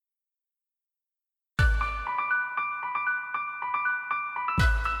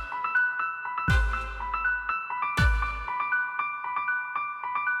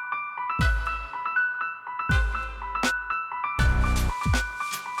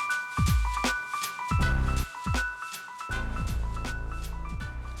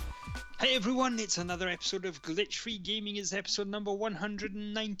Hi everyone, it's another episode of Glitch Free Gaming. It's episode number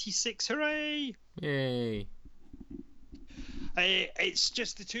 196. Hooray! Yay. It's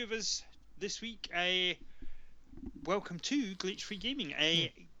just the two of us this week. Welcome to Glitch Free Gaming,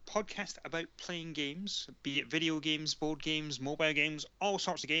 a podcast about playing games, be it video games, board games, mobile games, all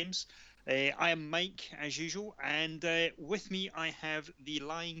sorts of games. I am Mike, as usual, and with me I have the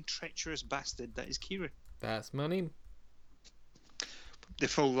lying, treacherous bastard that is Kieran. That's my name. The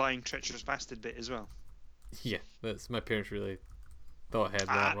full lying, treacherous bastard bit as well. Yeah, that's my parents really thought ahead with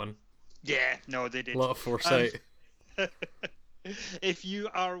that one. Yeah, no, they did. A lot of foresight. If you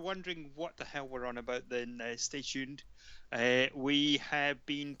are wondering what the hell we're on about, then stay tuned. We have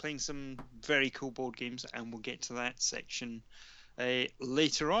been playing some very cool board games, and we'll get to that section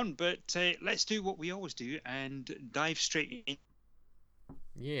later on. But let's do what we always do and dive straight in.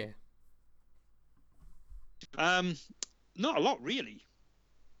 Yeah. Not a lot, really.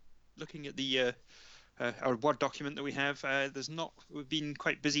 Looking at the our Word document that we have, we've been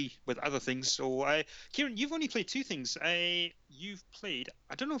quite busy with other things. So, Kieran, you've only played two things. You've played,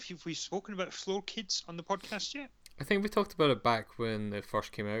 I don't know if we've spoken about Floor Kids on the podcast yet. I think we talked about it back when it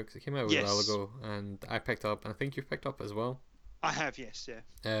first came out, because it came out a while ago, and I picked up, and I think you've picked up as well. I have, yes,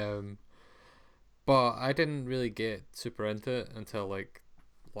 yeah. But I didn't really get super into it until like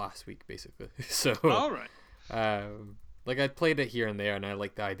last week, basically. So, all right. Like I'd played it here and there, and I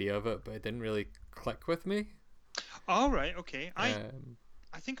liked the idea of it, but it didn't really click with me. All right, okay. I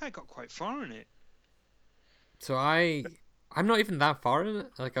think I got quite far in it. So I'm not even that far in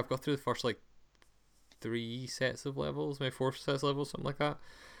it. Like I've got through the first like 3 sets of levels, maybe 4 sets of levels, something like that.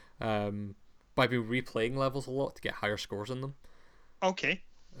 But I've been replaying levels a lot to get higher scores in them. Okay.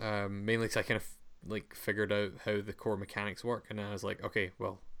 Mainly because I kind of like figured out how the core mechanics work, and I was like, okay,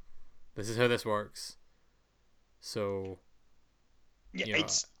 well, this is how this works. So, yeah,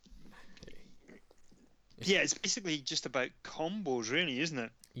 it's basically just about combos, really, isn't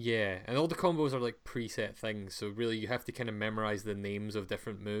it? Yeah, and all the combos are like preset things, so really you have to kind of memorize the names of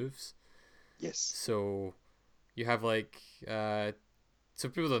different moves. Yes. So you have like so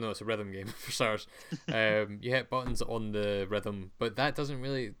people don't know it's a rhythm game for starters. You hit buttons on the rhythm, but that doesn't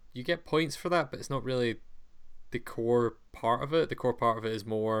really, you get points for that, but it's not really the core part of it. The core part of it is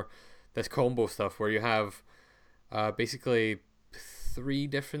more this combo stuff where you have basically 3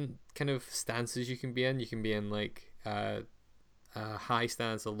 different kind of stances you can be in. You can be in like a high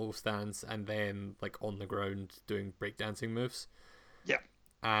stance, a low stance, and then like on the ground doing breakdancing moves. Yeah.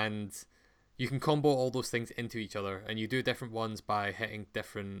 And you can combo all those things into each other, and you do different ones by hitting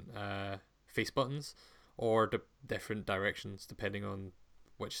different face buttons or different directions depending on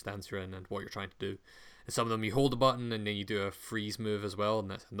which stance you're in and what you're trying to do. And some of them you hold a button and then you do a freeze move as well, and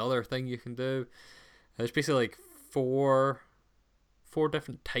that's another thing you can do. And there's basically like four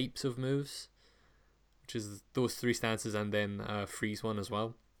different types of moves, which is those 3 stances and then a freeze one as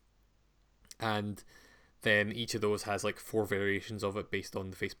well. And then each of those has like 4 variations of it based on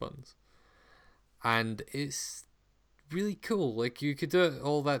the face buttons. And it's really cool. Like you could do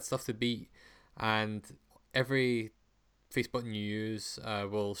all that stuff to beat, and every face button you use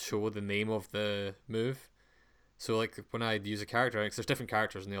will show the name of the move. So like when I use a character, because there's different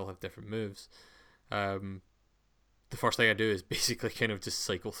characters and they all have different moves, the first thing I do is basically kind of just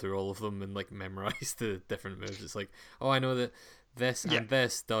cycle through all of them and like memorize the different moves. It's like, oh, I know that this and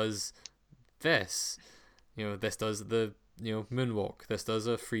this does this. This does the moonwalk. This does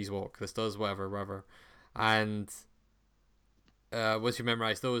a freeze walk. This does whatever. And once you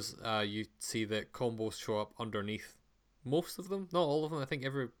memorize those, you see that combos show up underneath most of them. Not all of them. I think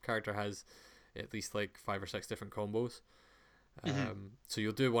every character has at least like 5 or 6 different combos. So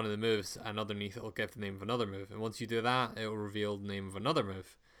you'll do one of the moves, and underneath it'll give the name of another move, and once you do that, it'll reveal the name of another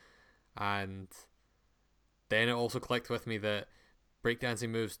move. And then it also clicked with me that breakdancing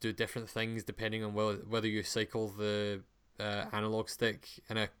moves do different things depending on whether you cycle the analog stick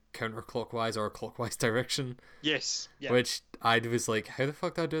in a counterclockwise or a clockwise direction. Yes. Yeah. Which I was like, how the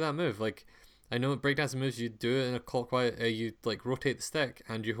fuck do I do that move? Like, I know breakdancing moves, you do it in a clockwise, you like rotate the stick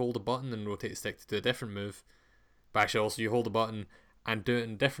and you hold a button and rotate the stick to do a different move. But actually, also you hold a button and do it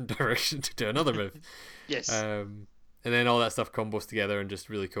in a different direction to do another move. Yes. And then all that stuff combos together in just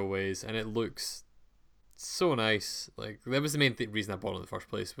really cool ways, and it looks so nice. Like that was the main reason I bought it in the first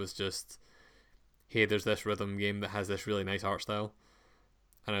place, was just, hey, there's this rhythm game that has this really nice art style,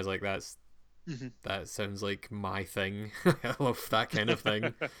 and I was like, that sounds like my thing. I love that kind of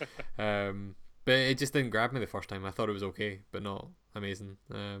thing. But it just didn't grab me the first time. I thought it was okay, but not amazing.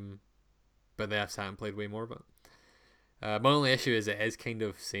 But then I've sat and played way more of it. My only issue is it is kind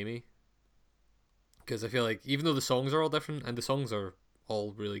of samey, because I feel like even though the songs are all different, and the songs are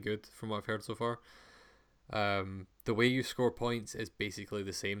all really good from what I've heard so far. The way you score points is basically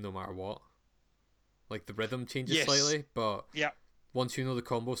the same no matter what. Like the rhythm changes Yes. slightly, but Yeah. once you know the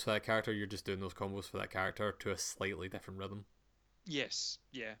combos for that character, you're just doing those combos for that character to a slightly different rhythm. Yes.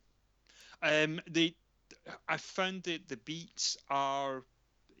 Yeah. The I found that the beats are,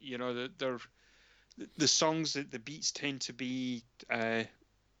 they're the songs that the beats tend to be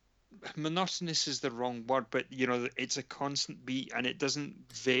monotonous is the wrong word, but it's a constant beat and it doesn't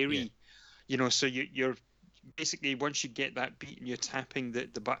Yeah, vary. So you're basically, once you get that beat and you're tapping the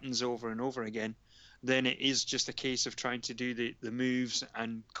buttons over and over again, then it is just a case of trying to do the moves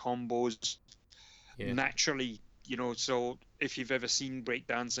and combos yeah, naturally. So if you've ever seen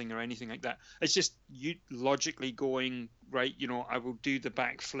breakdancing or anything like that, it's just you logically going, right, I will do the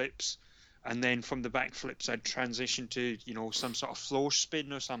backflips, and then from the backflips I'd transition to some sort of floor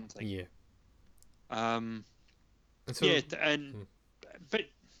spin or something. yeah. um And so, yeah, and hmm. but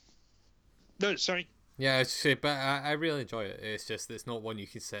no, sorry. Yeah, I say, but I really enjoy it. It's just it's not one you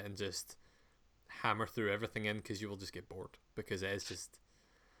can sit and just hammer through everything in because you will just get bored because it is just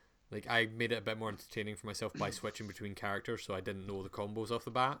like I made it a bit more entertaining for myself by switching between characters, so I didn't know the combos off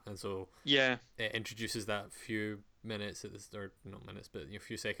the bat, and so Yeah, it introduces that few minutes at the start, not minutes, but a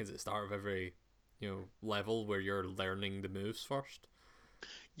few seconds at the start of every level where you're learning the moves first.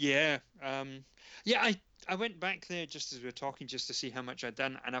 yeah. Yeah, I went back there just as we were talking, just to see how much I'd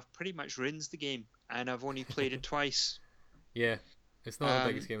done, and I've pretty much rinsed the game, and I've only played it twice. Yeah, it's not the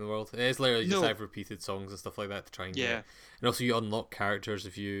biggest um game in the world. It is literally just no. I've repeated songs and stuff like that to try and get, Yeah. and also you unlock characters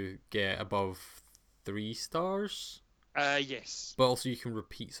if you get above 3 stars. Yes, But also you can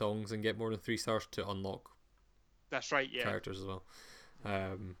repeat songs and get more than 3 stars to unlock that's right. Yeah. characters as well.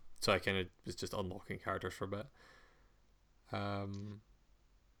 So I kind of was just unlocking characters for a bit.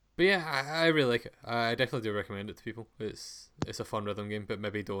 But yeah, I really like it. I definitely do recommend it to people. It's a fun rhythm game, but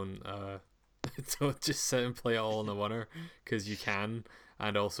maybe don't don't just sit and play it all in the winner because you can,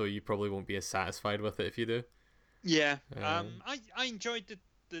 and also you probably won't be as satisfied with it if you do. Yeah. Um, I enjoyed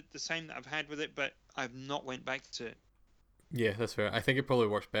the time that I've had with it, but I've not went back to it. yeah, that's fair. I think it probably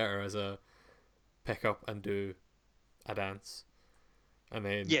works better as a pick up and do a dance and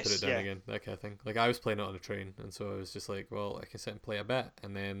then put it Yes. down Yeah. again, that kind of thing. Like I was playing it on a train, and so I was just like, well, I can sit and play a bit,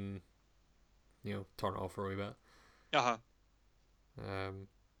 and then turn it off for a wee bit. Uh-huh. Um,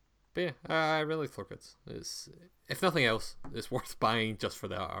 but yeah, I really like Florkits. It's if nothing else, it's worth buying just for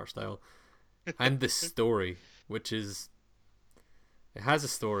the art style and the story, which is it has a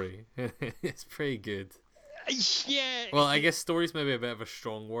story. It's pretty good. Yeah. Well, I guess story's maybe a bit of a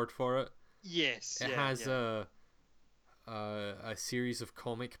strong word for it. Yes. It Yeah. has Yeah. a series of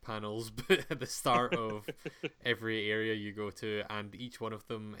comic panels at the start of every area you go to, and each one of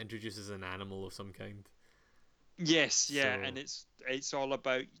them introduces an animal of some kind. Yes. Yeah. So And it's all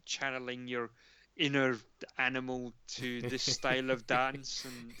about channeling your inner animal to this style of dance,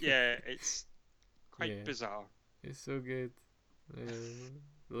 and yeah, it's quite yeah, bizarre. it's so good.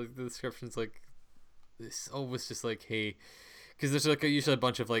 Like the description's like it's always just like hey, because there's like usually a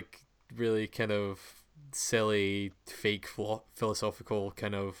bunch of like really kind of silly fake philosophical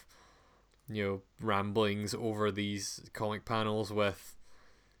kind of ramblings over these comic panels with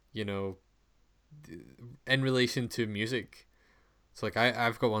you know in relation to music. So like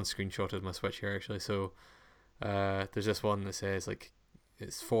I've got one screenshot of my Switch here actually. So there's this one that says like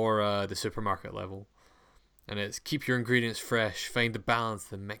it's for the supermarket level, and it's keep your ingredients fresh, find the balance,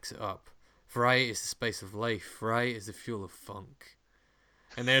 then mix it up. Variety is the spice of life. Variety is the fuel of funk.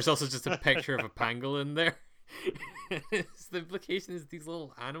 And there's also just a picture of a pangolin there. The implication is these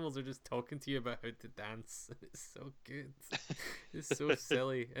little animals are just talking to you about how to dance. It's so good. It's so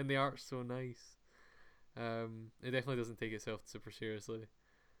silly, and the art's so nice. It definitely doesn't take itself super seriously.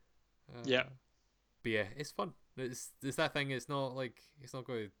 Yeah. But yeah, it's fun. It's that thing. It's not going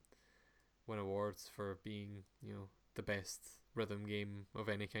to win awards for being the best rhythm game of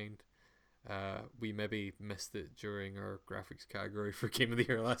any kind. We maybe missed it during our graphics category for Game of the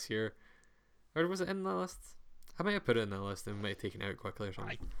Year last year, or was it in that list? I might have put it in that list and might have taken it out quickly or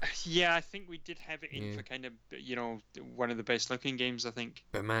something. Yeah, I think we did have it in Yeah. for kind of one of the best looking games, I think.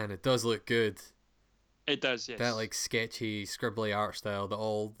 But man, it does look good. It does, yes. That like sketchy, scribbly art style that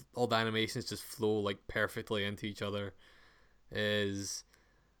all the animations just flow like perfectly into each other. Is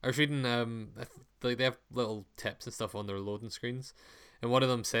I was reading like they have little tips and stuff on their loading screens, and one of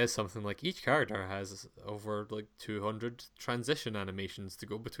them says something like each character has over like 200 transition animations to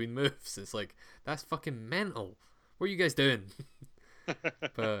go between moves. It's like that's fucking mental. What are you guys doing?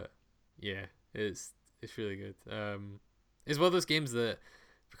 But yeah, it's really good. It's one of those games that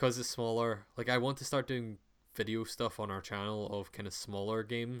because it's smaller, like I want to start doing video stuff on our channel of kind of smaller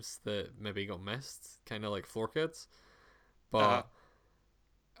games that maybe got missed, kind of like Floor Kids, but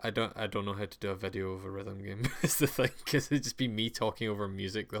I don't know how to do a video of a rhythm game. Is the thing, because it'd just be me talking over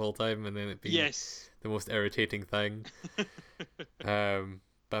music the whole time, and then it'd be the most irritating thing.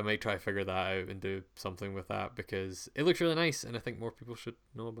 But I might try to figure that out and do something with that, because it looks really nice, and I think more people should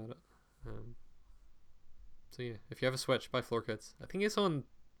know about it. So yeah, if you have a Switch, buy Floor Kids. I think it's on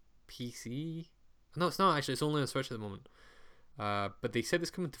PC. No, it's not actually. It's only on Switch at the moment. But they said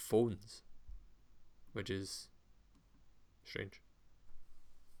it's coming to phones, which is strange.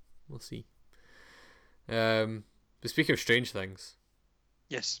 We'll see. But speaking of strange things,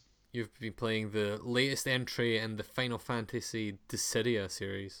 yes, you've been playing the latest entry in the Final Fantasy Dissidia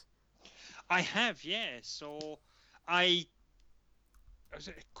series. I have, yeah. So I was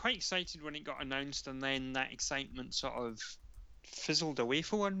quite excited when it got announced, and then that excitement sort of fizzled away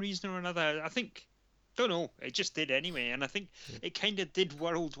for one reason or another. I think, don't know, it just did anyway, and I think it kind of did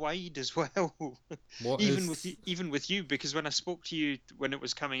worldwide as well. Even with you, because when I spoke to you when it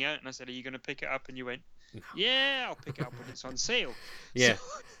was coming out, and I said, "Are you going to pick it up?" and you went, "No. Yeah, I'll pick it up when it's on sale." Yeah,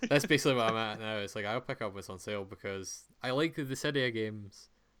 so... that's basically what I'm at now. It's like, I'll pick up when it's on sale because I like the Dissidia games.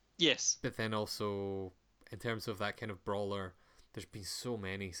 Yes, but then also in terms of that kind of brawler, there's been so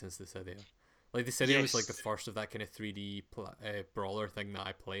many since Dissidia. Like Dissidia was like the first of that kind of 3D brawler thing that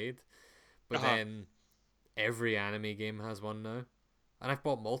I played, but then every anime game has one now, and I've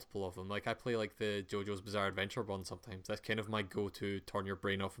bought multiple of them. Like I play like the JoJo's Bizarre Adventure one sometimes. That's kind of my go-to turn your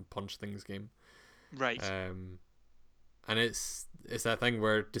brain off and punch things game. Right. And it's that thing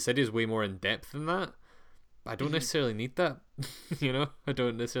where Dissidia is way more in depth than that. I don't necessarily need that. You know, I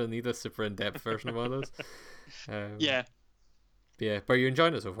don't necessarily need a super in depth version of one of those. Yeah. But are you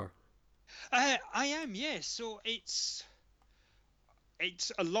enjoying it so far? I am, yes. Yeah. So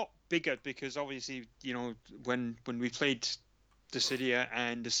it's a lot bigger because obviously, you know, when we played Dissidia,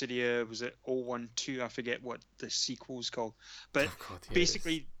 and Dissidia was at 012, I forget what the sequel's called, but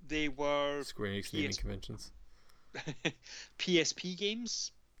basically they were Square Enix naming conventions. PSP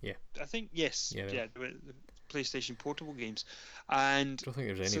games. Yeah, I think yes. Yeah, the PlayStation Portable games, and I don't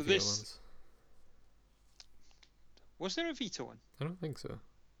think there's any Vita ones. Was there a Vita one? I don't think so.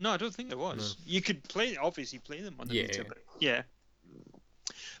 No, I don't think there was. No. You could obviously play them on the Vita, but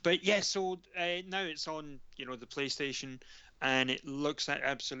so now it's on, you know, the PlayStation, and it looks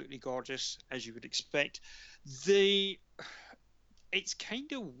absolutely gorgeous, as you would expect. It's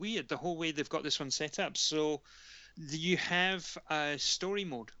kind of weird the whole way they've got this one set up. So you have a story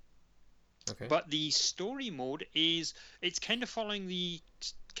mode. Okay. But the story mode it's kind of following the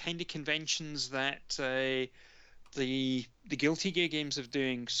kind of conventions that the Guilty Gear games are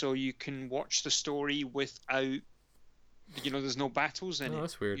doing. So you can watch the story without, you know, there's no battles in it.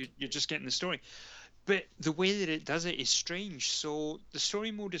 That's weird. You're just getting the story. But the way that it does it is strange. So the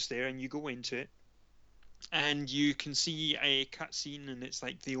story mode is there, and you go into it, and you can see a cutscene, and it's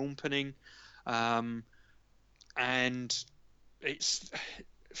like the opening, and it's,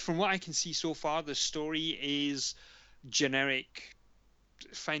 from what I can see so far, the story is generic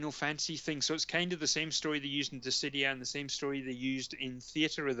Final Fantasy thing. So it's kind of the same story they used in Dissidia and the same story they used in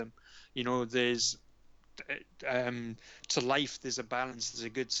Theater Rhythm. You know, there's to life, there's a balance, there's a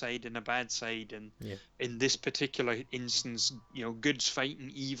good side and a bad side, and in this particular instance, you know, good's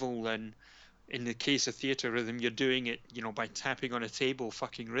fighting evil, and in the case of Theater Rhythm, you're doing it, you know, by tapping on a table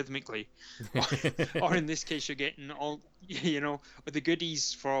fucking rhythmically. Or in this case, you're getting all, you know, the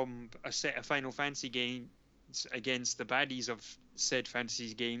goodies from a set of Final Fantasy games against the baddies of said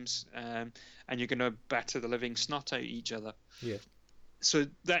fantasy games, and you're going to batter the living snot out each other. Yeah. So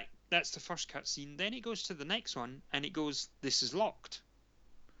that's the first cutscene. Then it goes to the next one, and it goes, "This is locked."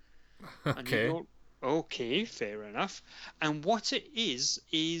 Okay. And you go, okay, fair enough. And what it is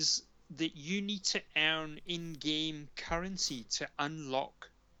that you need to earn in-game currency to unlock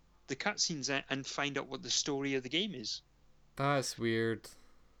the cutscenes and find out what the story of the game is. That's weird.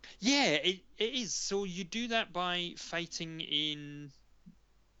 Yeah, it is. So you do that by fighting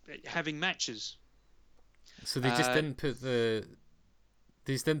having matches. So they just didn't put the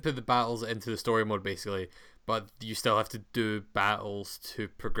battles into the story mode, basically, but you still have to do battles to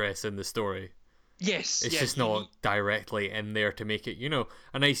progress in the story. Yes, it's just not directly in there to make it, you know,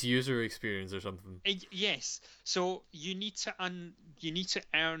 a nice user experience or something. Yes, so you need to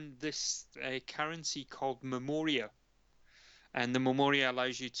earn this currency called Memoria, and the Memoria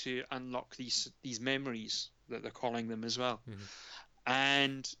allows you to unlock these memories that they're calling them as well,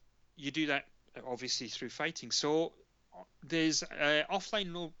 and you do that obviously through fighting. So there's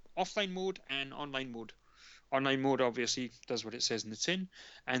offline mode and online mode. Online mode obviously does what it says in the tin,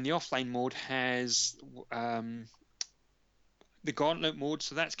 and the offline mode has the gauntlet mode.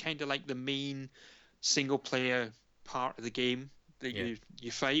 So that's kind of like the main single player part of the game that Yeah.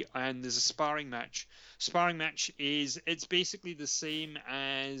 you fight, and there's a sparring match. Sparring match it's basically the same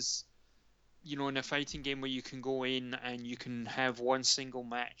as in a fighting game where you can go in and you can have one single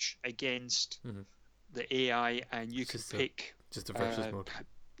match against the AI, and you can pick just a versus mode.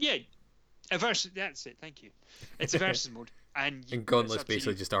 Yeah, a versus. That's it. Thank you. It's a versus mode, and Gauntlet's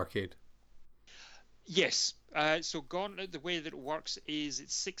basically just arcade. Yes. So Gauntlet, the way that it works is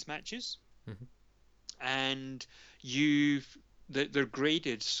it's 6 matches, and they're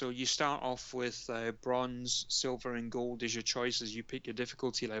graded. So you start off with bronze, silver, and gold as your choices. You pick your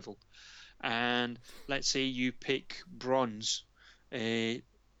difficulty level, and let's say you pick bronze. You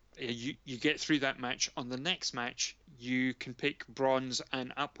get through that match. On the next match, you can pick bronze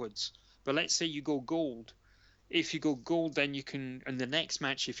and upwards. But let's say you go gold. If you go gold, then you can, in the next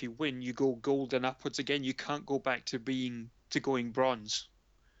match, if you win, you go gold and upwards again. You can't go back to going bronze.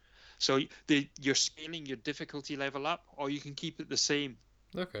 So you're scaling your difficulty level up, or you can keep it the same.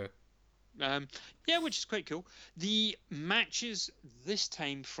 Okay. Yeah, which is quite cool. The matches this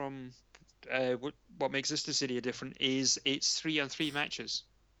time from what makes this Dissidia different is it's 3-on-3 matches.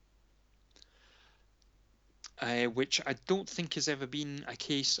 Which I don't think has ever been a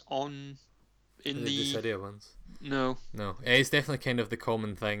case in the Dissidia ones. No. It's definitely kind of the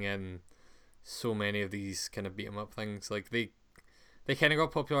common thing in so many of these kind of beat 'em up things. Like they kind of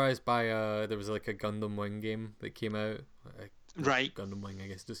got popularized by there was like a Gundam Wing game that came out. Right. Gundam Wing, I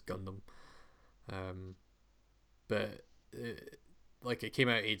guess, just Gundam. But it came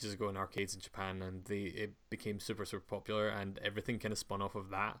out ages ago in arcades in Japan, and it became super popular, and everything kind of spun off of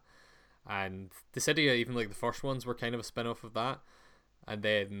that. And Dissidia, even like the first ones, were kind of a spin off of that, and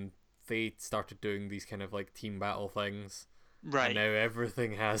then they started doing these kind of like team battle things, right? And now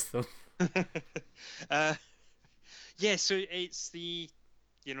everything has them. Yeah, so it's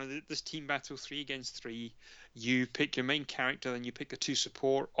this team battle 3 against 3. You pick your main character, then you pick the 2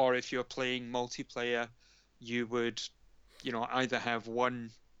 support, or if you're playing multiplayer, you would, either have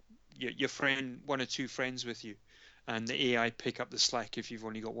your friend, 1 or 2 friends with you, and the AI pick up the slack if you've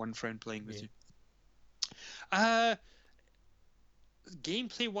only got 1 friend playing with you.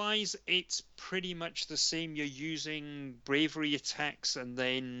 Gameplay wise, it's pretty much the same. You're using bravery attacks, and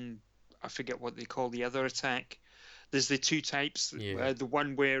then I forget what they call the other attack. There's the 2 types. The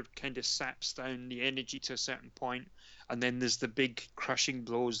one where kind of saps down the energy to a certain point, and then there's the big crushing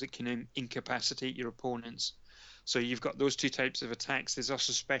blows that can incapacitate your opponents. So you've got those 2 types of attacks. There's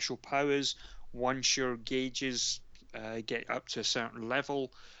also special powers. Once your gauges get up to a certain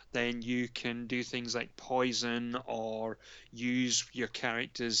level, then you can do things like poison or use your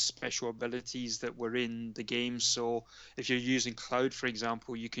character's special abilities that were in the game. So if you're using Cloud, for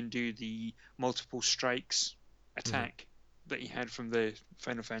example, you can do the multiple strikes attack that you had from the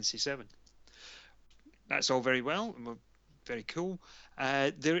Final Fantasy VII. That's all very well, very cool.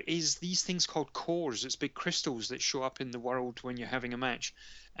 There is these things called cores. It's big crystals that show up in the world when you're having a match,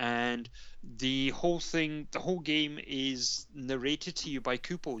 and the whole game is narrated to you by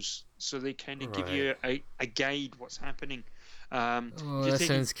Koopos, so they kind of give you a guide what's happening. That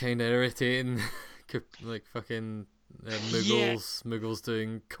sounds kind of irritating. Like fucking Muggles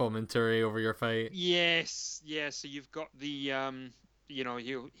doing commentary over your fight. Yes. So you've got the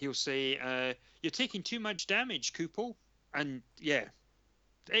he'll say you're taking too much damage, Koopo, and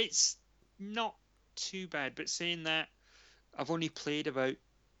it's not too bad. But saying that, I've only played about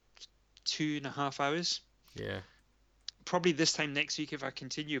 2.5 hours. Yeah. Probably this time next week, if I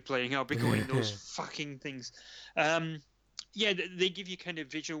continue playing, I'll be going those fucking things. They give you kind of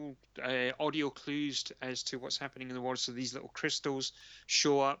visual audio clues as to what's happening in the world. So these little crystals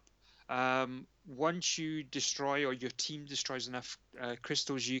show up. Once you destroy, or your team destroys enough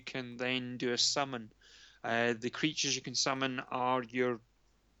crystals, you can then do a summon. The creatures you can summon are your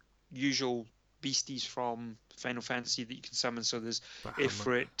usual beasties from Final Fantasy that you can summon. So there's Bahamut.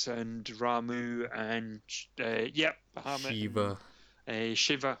 Ifrit and Ramu and Bahamut,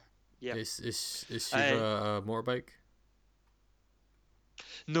 Shiva. Yeah. Is Shiva a motorbike?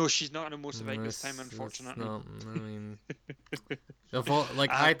 No, she's not on a motorbike this time, unfortunately. Not, I mean,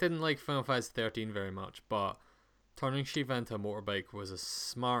 I didn't like Final Fantasy 13 very much, but turning Shiva into a motorbike was a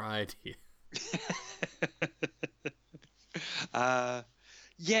smart idea.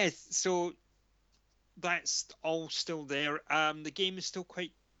 Yes, so that's all still there. The game is still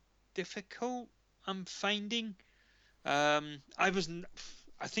quite difficult, I'm finding. I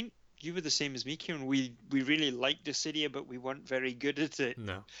think you were the same as me, Kieran. We really liked Dissidia, but we weren't very good at it.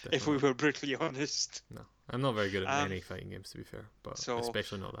 No, if we were brutally honest. No, I'm not very good at Um, many fighting games, to be fair, but so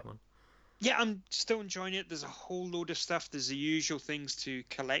especially not that one. yeah, I'm still enjoying it. There's a whole load of stuff. There's the usual things to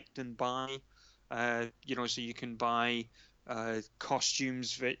collect and buy. So you can buy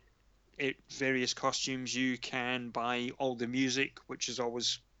costumes, various costumes. You can buy all the music, which is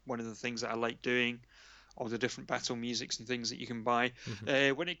always one of the things that I like doing. All the different battle musics and things that you can buy.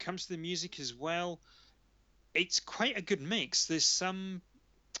 When it comes to the music as well, it's quite a good mix. There's some.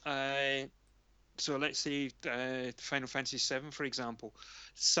 So let's say Final Fantasy VII, for example.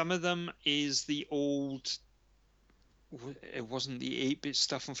 Some of them is the old. It wasn't the 8-bit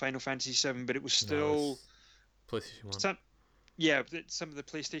stuff on Final Fantasy VII, but it was No, still it's PlayStation 1. some. Yeah, some of the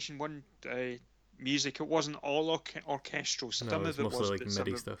PlayStation One music. It wasn't all orchestral. No, Some it's of it mostly was, like but some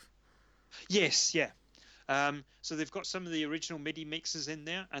MIDI of. stuff. Yes, yeah. So they've got some of the original MIDI mixes in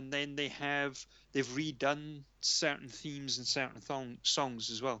there, and then they've redone certain themes and certain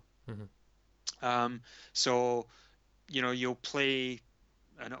songs as well. So you'll play,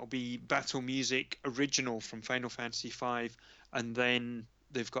 and it'll be battle music original from Final Fantasy V, and then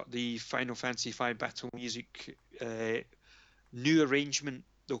they've got the Final Fantasy V battle music new arrangement,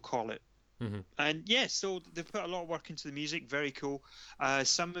 they'll call it. And yeah, so they've put a lot of work into the music. Very cool.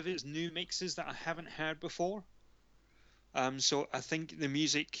 Some of it's new mixes that I haven't heard before. So I think the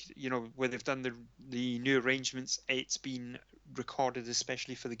music, where they've done the new arrangements, it's been recorded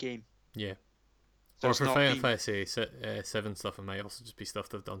especially for the game. Yeah. So Or it's for not Final been. Fantasy 7 stuff, it might also just be stuff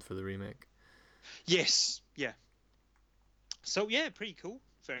they've done for the remake. Yes, yeah. So yeah, pretty cool.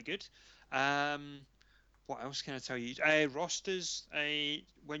 Very good. What else can I tell you? Rosters.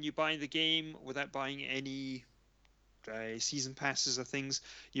 When you buy the game without buying any season passes or things,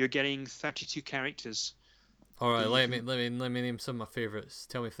 you're getting 32 characters. All right, let me name some of my favorites.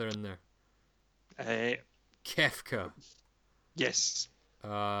 Tell me if they're in there. Kefka. Yes.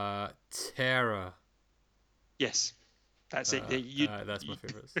 Terra. Yes. That's it. That's my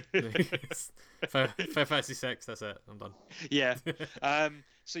favorites. Final Fantasy 6. That's it. I'm done. Yeah.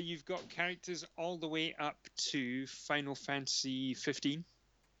 So you've got characters all the way up to Final Fantasy 15.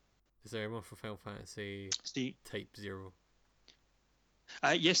 Is there anyone for Final Fantasy Type 0?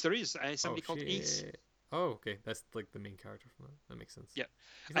 Yes, there is. Somebody called Ace. Oh, okay. That's like the main character from that. That makes sense. Yeah.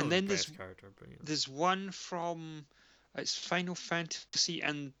 He's not And the then best character, but there's one from it's Final Fantasy,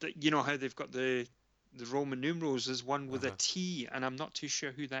 and you know how they've got the Roman numerals. There's one with a T, and I'm not too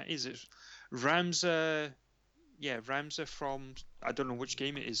sure who that is. It's Ramza. Yeah, Ramza from I don't know which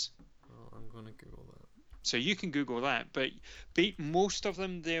game it is. Well, I'm gonna Google that. So you can Google that, but most of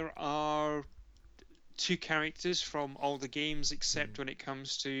them there are two characters from all the games except when it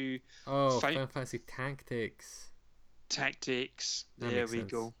comes to Final Fantasy Tactics. There we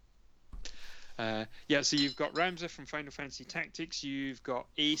go. Yeah, so you've got Ramza from Final Fantasy Tactics, you've got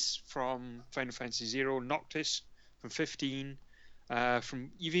Ace from Final Fantasy 0, Noctis from 15,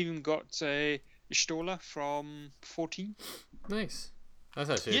 you've even got Stola from 14. Nice. That's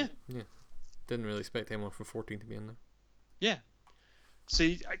actually yeah. Didn't really expect anyone from 14 to be in there. Yeah. So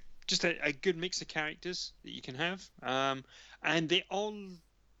just a good mix of characters that you can have, and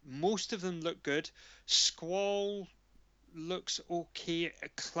most of them look good. Squall looks okay.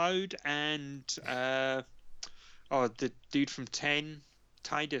 Cloud and the dude from 10,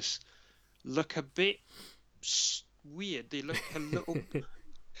 Tidus, look a bit weird. They look a little.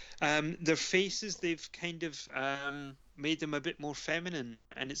 Their faces, they've kind of made them a bit more feminine,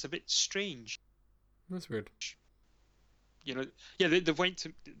 and it's a bit strange. That's weird. They went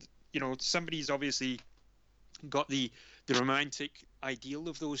to, somebody's obviously got the romantic ideal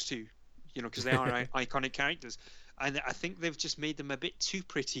of those two, because they are iconic characters, and I think they've just made them a bit too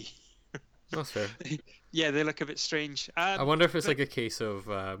pretty. That's fair. Yeah, they look a bit strange. I wonder if it's like a case of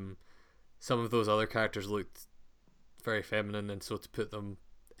some of those other characters looked very feminine, and so to put them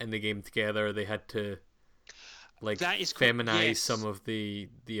in the game together, they had to feminize some of the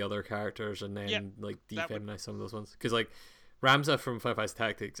other characters, and then defeminize some of those ones. Because like Ramza from Final Fantasy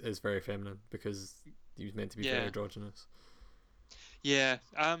Tactics is very feminine because he was meant to be very androgynous. Yeah.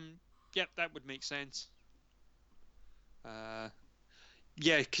 That would make sense.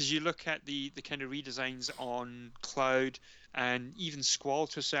 Because you look at the kind of redesigns on Cloud and even Squall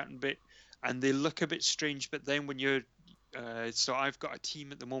to a certain bit, and they look a bit strange. But then when you're so I've got a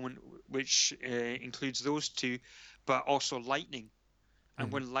team at the moment which includes those two, but also Lightning.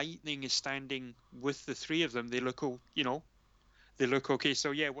 And when Lightning is standing with the three of them, they look they look okay.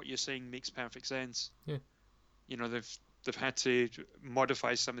 So yeah, what you're saying makes perfect sense. Yeah. They've had to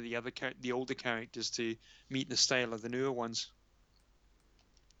modify some of the older characters to meet the style of the newer ones.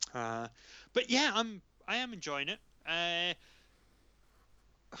 But yeah, I am enjoying it.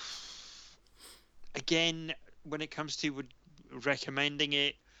 again, when it comes to recommending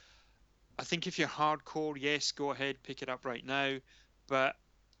it, I think if you're hardcore, yes, go ahead, pick it up right now. But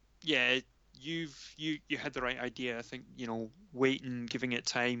yeah, you had the right idea. I think, waiting, giving it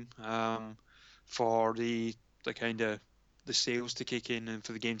time for the kind of the sales to kick in and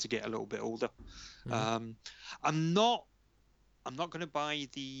for the game to get a little bit older. Mhm. Um, I'm not I'm not going to buy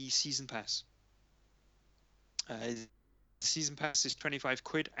the season pass. The season pass is 25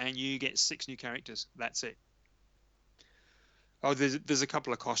 quid and you get 6 new characters. That's it. Oh, there's a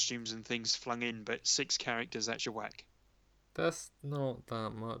couple of costumes and things flung in, but 6 characters, that's your whack. That's not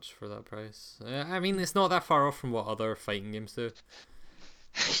that much for that price. I mean, it's not that far off from what other fighting games do,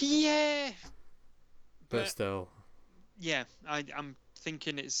 Yeah, but but still. yeah, I'm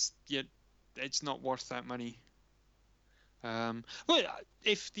thinking it's not worth that money. Well,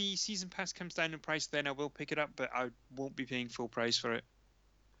 if the season pass comes down in price, then I will pick it up, but I won't be paying full price for it.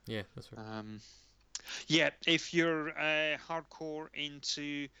 Yeah, that's right. Yeah, if you're hardcore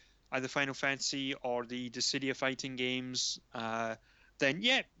into either Final Fantasy or the Dissidia fighting games, then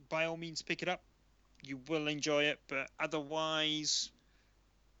yeah, by all means pick it up. You will enjoy it, but otherwise,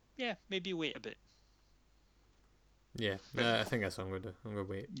 yeah, maybe wait a bit. Yeah, But I think that's what I'm gonna do. I'm gonna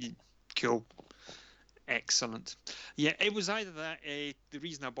wait. cool, excellent. Yeah, it was either that. The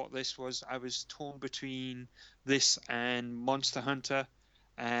reason I bought this was I was torn between this and Monster Hunter,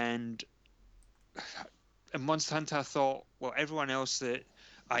 and Monster Hunter, I thought, well, everyone else that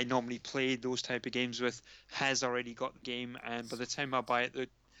I normally play those type of games with has already got the game, and by the time I buy it,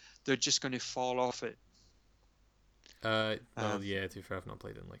 they're just going to fall off it. Well, Um, yeah. To be fair, I've not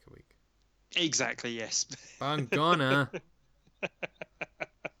played it in like a week, exactly, yes. but I'm gonna.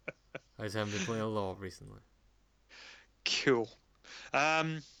 I just haven't been playing a lot recently. Cool.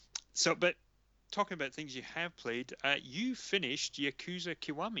 Um, but talking about things you have played, you finished Yakuza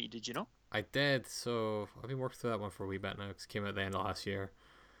Kiwami, did you not? I did. So I've been working through that one for a wee bit now because it came out at the end of last year.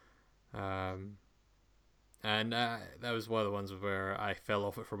 Um, and that was one of the ones where I fell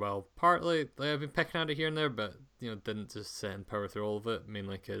off it for a while. Partly, like, I've been picking at it here and there, but didn't just sit and power through all of it.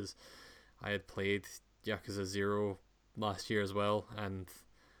 Mainly because I had played Yakuza 0 last year as well, and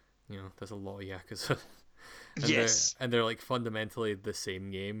there's a lot of Yakuza, and Yes. they're like fundamentally the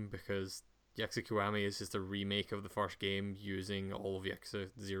same game because Yakuza Kiwami is just a remake of the first game using all of Yakuza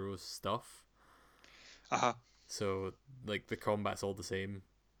Zero's stuff. Uh-huh. So like the combat's all the same.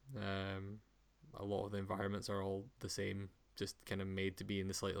 Um, a lot of the environments are all the same, just kind of made to be in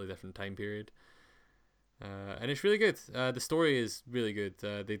the slightly different time period. And it's really good. The story is really good.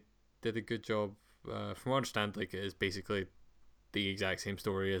 They did a good job. From what I understand, like it is basically the exact same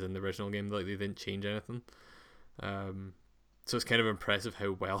story as in the original game. Like they didn't change anything. Um, so it's kind of impressive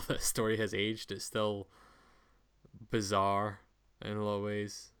how well that story has aged. It's still bizarre in a lot of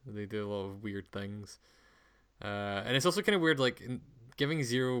ways. They do a lot of weird things. And it's also kind of weird, like, Giving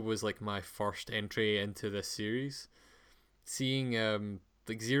Zero was, like, my first entry into this series. Seeing,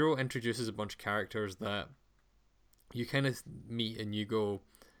 like, Zero introduces a bunch of characters that you kind of meet and you go,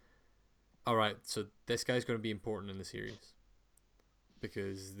 alright, so this guy's going to be important in the series.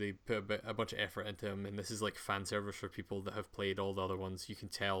 Because they put a bunch of effort into him, and this is, like, fan service for people that have played all the other ones. You can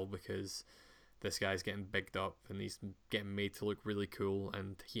tell because this guy's getting bigged up and he's getting made to look really cool,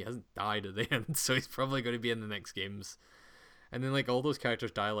 and he hasn't died at the end, so he's probably going to be in the next games. And then like all those characters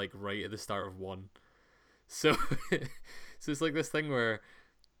die like right at the start of one, so so it's like this thing where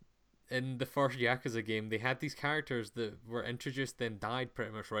in the first Yakuza game they had these characters that were introduced then died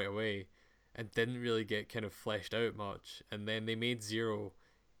pretty much right away and didn't really get kind of fleshed out much, and then they made Zero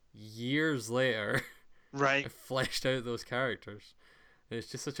years later Right. and fleshed out those characters, and it's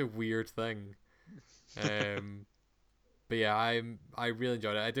just such a weird thing. Um, but yeah, I really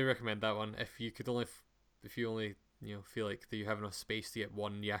enjoyed it. I do recommend that one. If you only feel like that you have enough space to get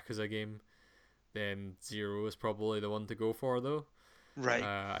one Yakuza game, then Zero is probably the one to go for. Though Right.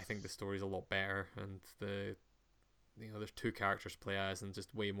 I think the story's a lot better, and there's two characters to play as, and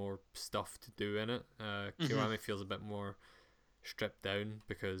just way more stuff to do in it. Kiwami feels a bit more stripped down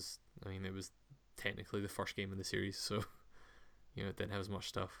because I mean it was technically the first game in the series, so it didn't have as much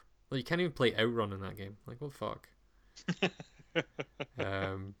stuff. Like you can't even play Outrun in that game. Like what the fuck?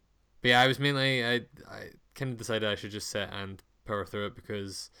 But yeah, I was mainly I kind of decided I should just sit and power through it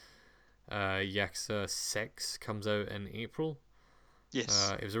because Yakuza 6 comes out in April.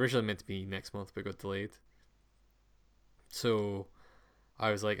 Yes. It was originally meant to be next month, but got delayed. So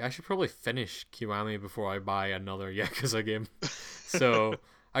I was like, I should probably finish Kiwami before I buy another Yakuza game. So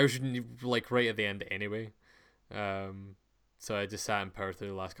I was like right at the end anyway. So I just sat and powered through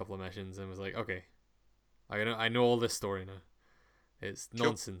the last couple of missions and was like, okay, I know all this story now. It's Cool.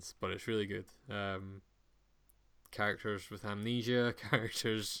 nonsense, but it's really good. Characters with amnesia,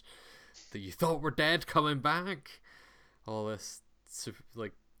 characters that you thought were dead coming back. All this super,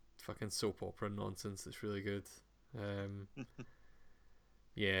 like fucking soap opera nonsense. It's really good. Um,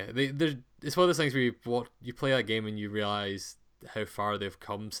 yeah, it's one of those things where you play that game and you realize how far they've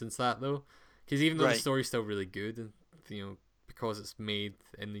come since that though. Because even though the Right. story's still really good, and because it's made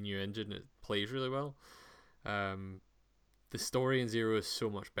in the new engine, it plays really well. Um, the story in Zero is so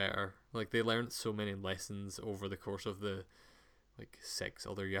much better. Like they learned so many lessons over the course of the like 6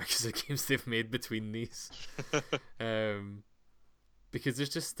 other Yakuza games they've made between these. Um, because there's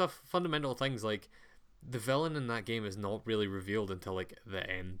just stuff, fundamental things like the villain in that game is not really revealed until like the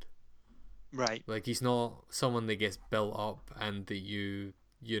end. Right. Like he's not someone that gets built up and that you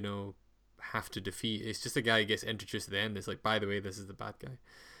know have to defeat. It's just a guy who gets introduced at the end. It's like, by the way, this is the bad guy,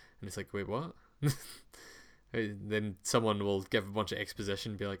 and it's like, wait, what? Then someone will give a bunch of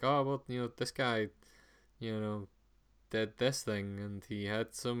exposition, be like, oh well, this guy, you know, did this thing and he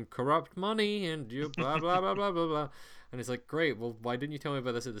had some corrupt money and you blah blah blah blah blah blah, and it's like, great, well, why didn't you tell me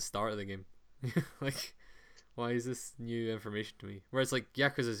about this at the start of the game? Like, why is this new information to me? Whereas like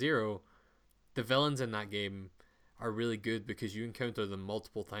Yakuza 0, the villains in that game are really good because you encounter them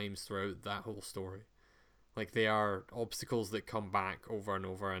multiple times throughout that whole story. Like they are obstacles that come back over and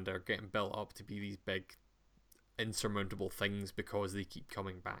over and are getting built up to be these big insurmountable things because they keep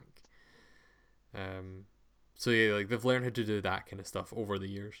coming back. So yeah, like they've learned how to do that kind of stuff over the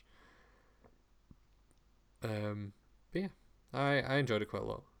years. But yeah, I enjoyed it quite a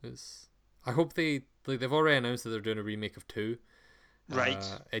lot. I hope they've already announced that they're doing a remake of 2. Right.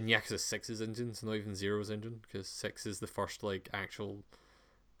 In Yakuza 6's engine, so not even Zero's engine, because 6 is the first like actual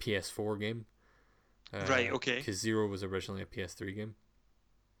PS4 game. Right. Okay. Because Zero was originally a PS3 game.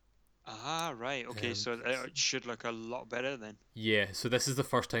 Ah, right. Okay. So it should look a lot better then. Yeah, so this is the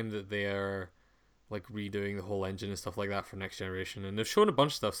first time that they are like redoing the whole engine and stuff like that for next generation, and they've shown a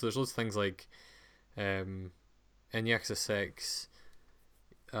bunch of stuff. So there's loads of things like, in Yakuza 6,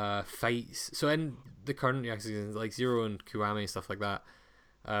 fights. So in the current Yakuza games, like Zero and Kiwami and stuff like that,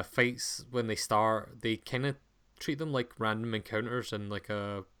 fights when they start, they kind of treat them like random encounters in like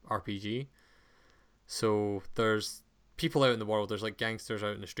a RPG. So there's people out in the world, there's like gangsters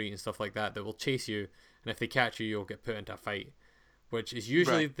out in the street and stuff like that will chase you, and if they catch you, you'll get put into a fight, which is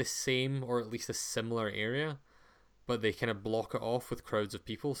usually Right. the same or at least a similar area, but they kind of block it off with crowds of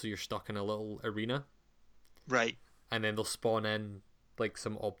people, so you're stuck in a little arena, Right. and then they'll spawn in like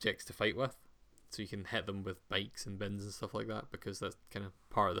some objects to fight with, so you can hit them with bikes and bins and stuff like that, because that's kind of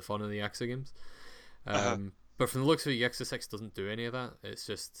part of the fun of the Yakuza games. Uh-huh. But from the looks of it, Yakuza 6 doesn't do any of that. It's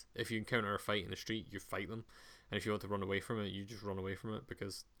just if you encounter a fight in the street, you fight them, and if you want to run away from it, you just run away from it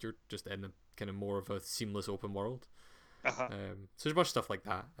because you're just in a kind of more of a seamless open world. Uh-huh. So there's a bunch of stuff like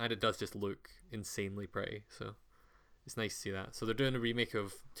that, and it does just look insanely pretty. So it's nice to see that. So they're doing a remake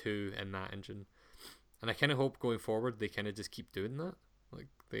of 2 in that engine, and I kind of hope going forward they kind of just keep doing that. Like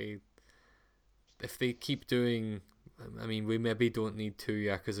if they keep doing, I mean, we maybe don't need 2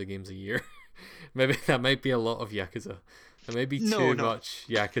 Yakuza games a year. Maybe that might be a lot of Yakuza. That might be No, too no. much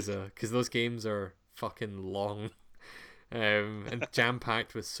Yakuza, because those games are fucking long, and jam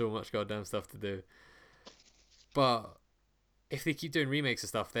packed with so much goddamn stuff to do. But if they keep doing remakes and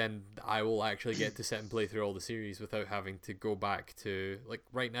stuff, then I will actually get to sit and play through all the series without having to go back to, like,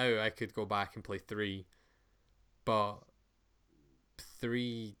 right now I could go back and play 3, but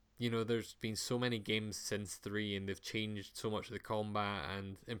 3, there's been so many games since 3, and they've changed so much of the combat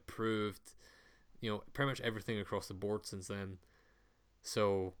and improved, pretty much everything across the board since then.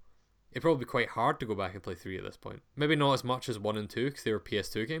 So it'd probably be quite hard to go back and play 3 at this point. Maybe not as much as 1 and 2 because they were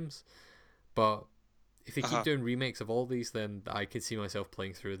PS2 games, but if they keep Uh-huh. doing remakes of all these, then I could see myself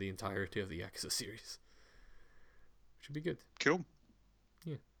playing through the entirety of the Yakuza series, which would be good. Cool.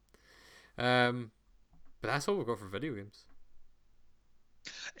 Yeah. But that's all we've got for video games.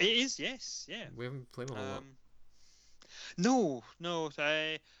 It is. Yes. Yeah. We haven't played a whole lot. No, no.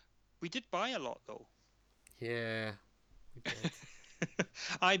 We did buy a lot though. Yeah. We did.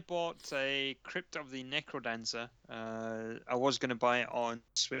 I bought a Crypt of the Necrodancer. I was going to buy it on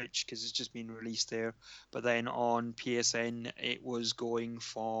Switch because it's just been released there, but then on PSN it was going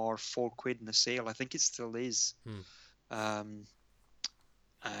for £4 in the sale. I think it still is. I'm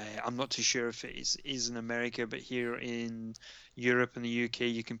not too sure if it is in America, but here in Europe and the UK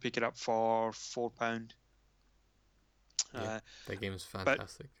you can pick it up for £4. Yeah, that game's But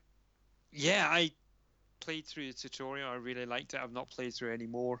fantastic. yeah, I played through the tutorial. I really liked it. I've not played through any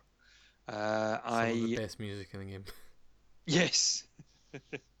more. Some of the best music in the game. Yes.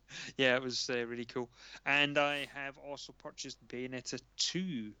 Yeah, it was really cool. And I have also purchased Bayonetta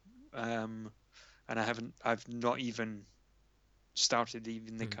 2, and I've not even started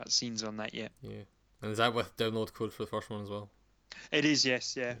even the Hmm. cutscenes on that yet. Yeah. And is that with download code for the first one as well? It is,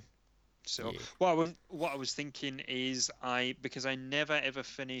 yes, yeah. Yeah. So Yeah. what I was thinking is because I never ever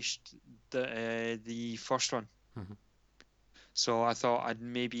finished the first one, Mhm. so I thought I'd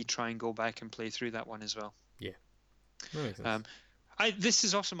maybe try and go back and play through that one as well. Yeah. That makes sense. Um, this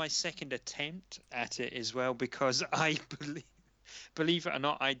is also my second attempt at it as well because I believe it or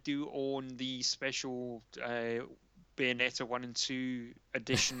not, I do own the special Bayonetta 1 and 2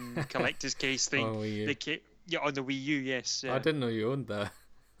 edition collector's case thing. Oh, yeah. Yeah, on the Wii U, yes. I didn't know you owned that.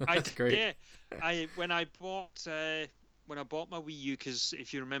 That's great. Yeah, when I bought my Wii U, because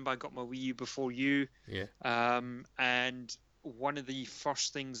if you remember, I got my Wii U before you, Yeah. and one of the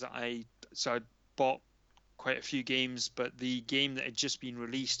first things I bought quite a few games, but the game that had just been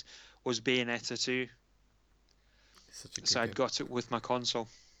released was Bayonetta 2, It's such a good so I'd game. got it with my console.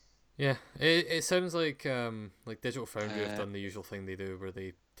 Yeah. It sounds like Digital Foundry have Uh, done the usual thing they do where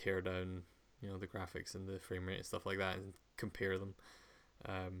they tear down, the graphics and the frame rate and stuff like that and compare them.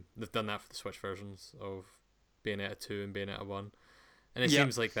 They've done that for the Switch versions of Bayonetta 2 and Bayonetta 1. And it yeah,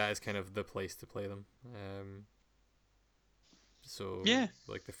 seems like that is kind of the place to play them. So yeah,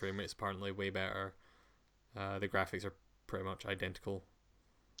 like the frame rate is apparently way better. The graphics are pretty much identical.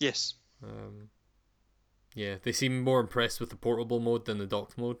 yes, Um, yeah, they seem more impressed with the portable mode than the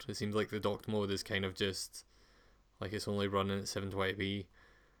docked mode. It seems like the docked mode is kind of just like it's only running at 720p.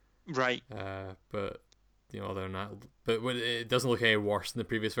 right, But other than that, but it doesn't look any worse than the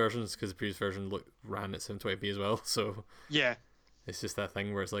previous versions because the previous version ran at 720p as well. So yeah, it's just that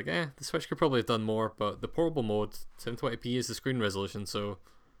thing where it's like, the Switch could probably have done more, but the portable mode 720p is the screen resolution, so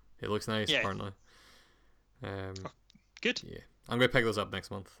it looks nice yeah, apparently. Um, oh, good, yeah, I'm gonna pick those up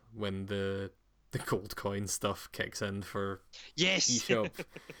next month when the gold coin stuff kicks in for yes, eShop.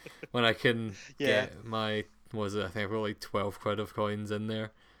 When I can yeah, get my I think I've got like 12 quid of coins in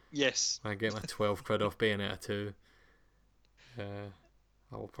there. yes, When I get my 12 quid off Bayonetta 2, uh,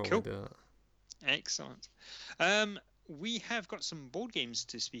 I will probably cool, do that. excellent. We have got some board games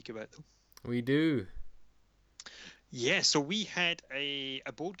to speak about though. We do. Yeah, so we had a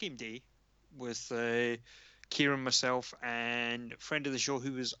board game day with Kieran, myself, and friend of the show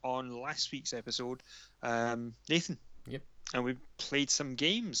who was on last week's episode, Nathan. Yep. And we played some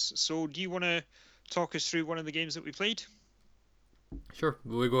games. So do you want to talk us through one of the games that we played? Sure.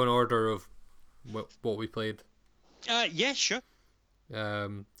 Will we go in order of what we played? Yeah, sure.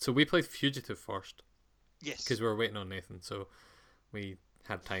 So we played Fugitive first Yes. because we were waiting on Nathan, so we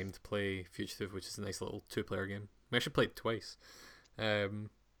had time to play Fugitive, which is a nice little 2-player game. We actually played twice.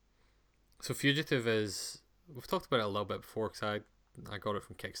 So Fugitive we've talked about it a little bit before because I got it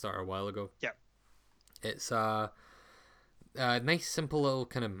from Kickstarter a while ago. Yeah. It's a nice, simple little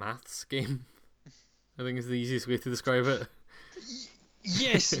kind of maths game. I think is the easiest way to describe it.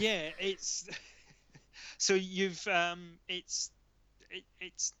 Yes, yeah. It's so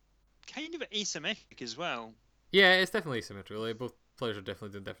it's kind of asymmetric as well. Yeah, it's definitely asymmetrical. Like, both players are definitely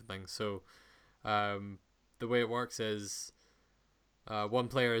doing different things. So, the way it works is, one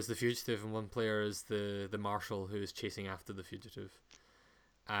player is the fugitive and one player is the marshal who is chasing after the fugitive,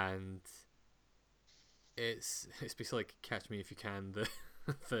 and it's basically like Catch Me If You Can,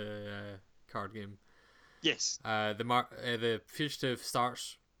 the card game. Yes. The fugitive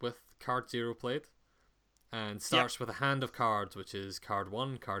starts with card 0 played, and starts with a hand of cards, which is card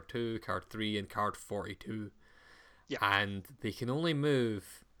 1, card 2, card 3, and card 42. Yeah. And they can only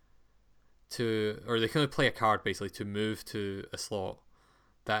move they can only play a card basically to move to a slot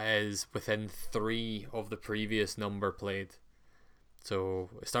that is within 3 of the previous number played. So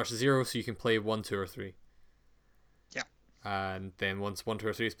it starts at 0, so you can play 1, 2, or 3. Yeah. And then once 1, 2,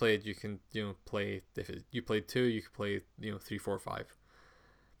 or 3 is played, you can play. If you played 2, you can play 3, 4, 5.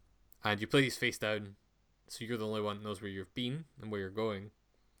 And you play these face down, so you're the only one that knows where you've been and where you're going.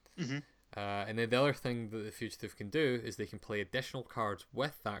 Mm-hmm. And then the other thing that the fugitive can do is they can play additional cards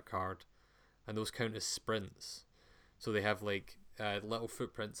with that card, and those count as sprints. So they have like little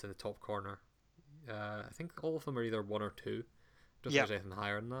footprints in the top corner. I think all of them are either 1 or 2. Don't think there's anything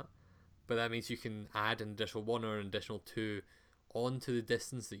higher than that. But that means you can add an additional 1 or an additional 2 onto the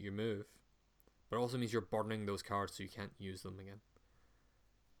distance that you move. But it also means you're burning those cards so you can't use them again.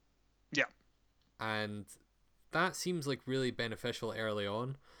 Yeah. And that seems like really beneficial early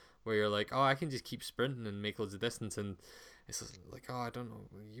on, where you're like, oh, I can just keep sprinting and make loads of distance, and it's just like, oh, I don't know,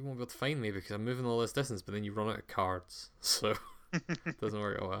 you won't be able to find me because I'm moving all this distance, but then you run out of cards, so it doesn't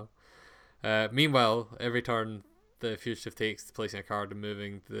work out well. Meanwhile, every turn the fugitive takes, placing a card and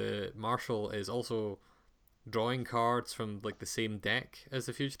moving, the marshal is also drawing cards from like the same deck as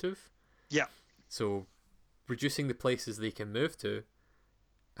the fugitive. Yeah. So reducing the places they can move to,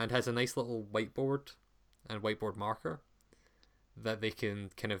 and has a nice little whiteboard and whiteboard marker that they can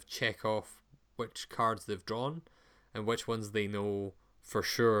kind of check off which cards they've drawn and which ones they know for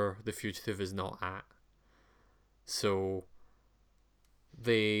sure the fugitive is not at. So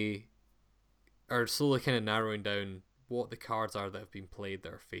they are slowly kind of narrowing down what the cards are that have been played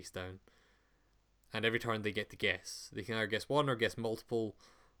that are face down. And every turn they get to guess. They can either guess one or guess multiple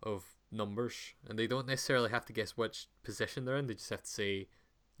of numbers. And they don't necessarily have to guess which position they're in. They just have to say,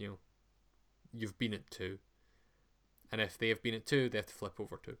 you've been at 2. And if they have been at 2, they have to flip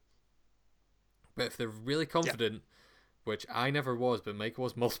over 2. But if they're really confident, which I never was, but Mike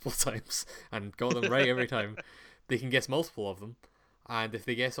was multiple times and got them right every time, they can guess multiple of them. And if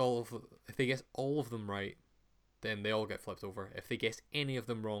they guess all of them right, then they all get flipped over. If they guess any of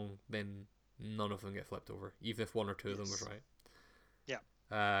them wrong, then none of them get flipped over, even if one or two of them was right.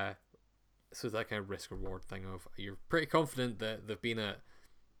 Yeah. So that kind of risk reward thing of you're pretty confident that they've been at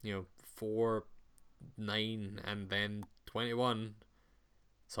 4, 9, and then 21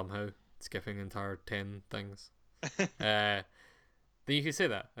 somehow, skipping entire 10 things. Then you can say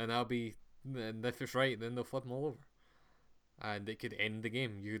that, and and if it's right, then they'll flip them all over, and it could end the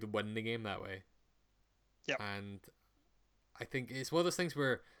game. You could win the game that way. Yeah. And I think it's one of those things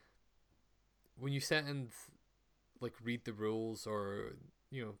where when you sit and like read the rules or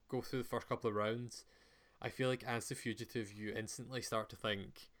go through the first couple of rounds, I feel like as the fugitive you instantly start to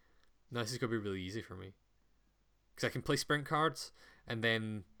think, no, this is going to be really easy for me because I can play sprint cards, and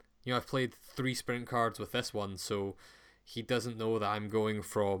then I've played 3 sprint cards with this one, so he doesn't know that I'm going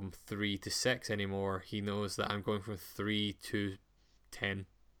from 3 to 6 anymore. He knows that I'm going from 3 to 10.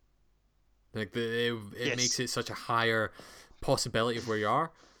 Like it makes it such a higher possibility of where you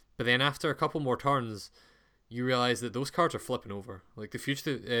are. But then after a couple more turns, you realize that those cards are flipping over. Like the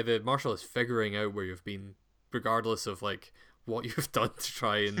fugitive, the marshal is figuring out where you've been, regardless of like what you've done to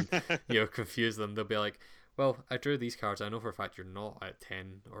try and confuse them. They'll be like, well, I drew these cards. I know for a fact you're not at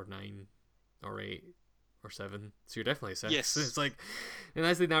 10 or 9 or 8 or 7, so you're definitely 6. Yes. It's like, and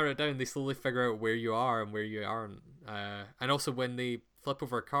as they narrow it down, they slowly figure out where you are and where you aren't. And also when they flip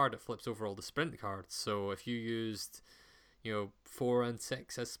over a card, it flips over all the sprint cards. So if you used 4 and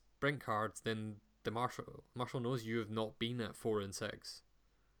 6 as sprint cards, then the marshal knows you have not been at 4 and 6.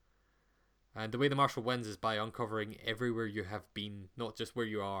 And the way the marshal wins is by uncovering everywhere you have been, not just where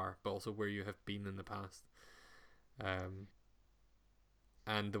you are, but also where you have been in the past.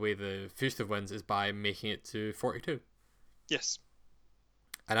 And the way the fugitive wins is by making it to 42. Yes.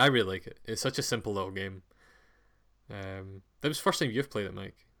 And I really like it. It's such a simple little game. That was the first time you've played it,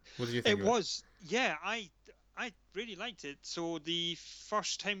 Mike. What did you think? It was. Yeah, I really liked it. So the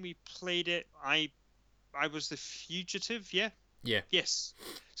first time we played it, I was the fugitive. Yeah. Yeah. Yes.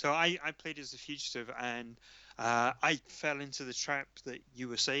 So I played as the fugitive, and I fell into the trap that you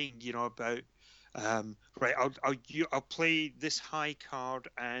were saying. About right. I'll play this high card,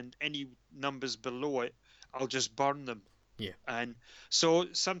 and any numbers below it, I'll just burn them. Yeah. And so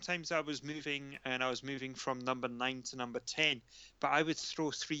sometimes I was moving from number 9 to number 10, but I would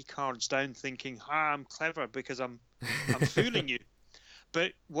throw 3 cards down thinking, I'm clever because I'm fooling you.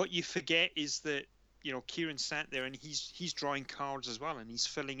 But what you forget is that, Kieran sat there and he's drawing cards as well, and he's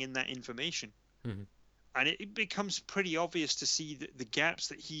filling in that information. Mm-hmm. And it becomes pretty obvious to see the gaps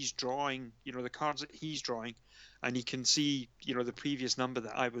that he's drawing, the cards that he's drawing, and he can see, the previous number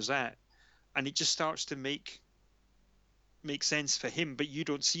that I was at, and it just starts to make sense for him, but you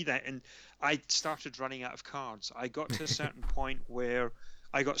don't see that. And I started running out of cards. I got to a certain point where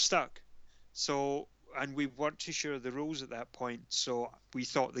I got stuck. So, and we weren't too sure of the rules at that point, so we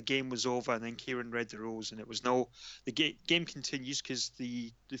thought the game was over, and then Kieran read the rules, and it was no, the game continues because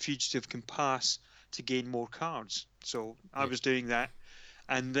the fugitive can pass to gain more cards. So I was doing that,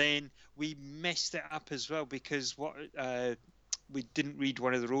 and then we messed it up as well because we didn't read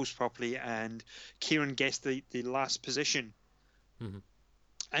one of the rules properly, and Kieran guessed the last position. Mm-hmm.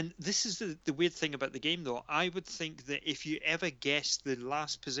 And this is the weird thing about the game, though. I would think that if you ever guess the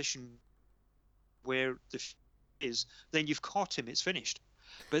last position where is, then you've caught him. It's finished.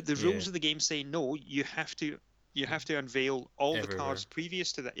 But the rules of the game say no. You have to unveil all the cards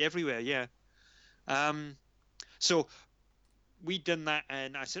previous to that everywhere. Yeah. So we'd done that,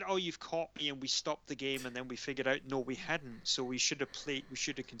 and I said, you've caught me, and we stopped the game, and then we figured out, no, we hadn't, so we should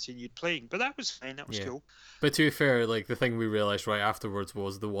have continued playing, but that was fine, that was cool. But to be fair, like, the thing we realised right afterwards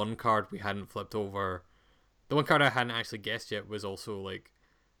was the one card we hadn't flipped over, the one card I hadn't actually guessed yet was also, like,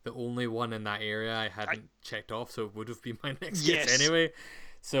 the only one in that area I hadn't checked off, so it would have been my next Yes. guess anyway.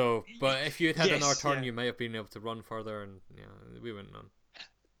 So, but if you had had another Yes, turn, yeah. you might have been able to run further, and we went none.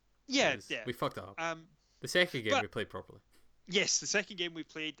 Yeah, yeah. We fucked it up. Um, The second game but- we played properly. Yes, the second game we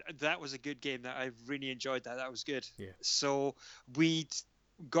played, that was a good game. That I really enjoyed. That was good. Yeah. So we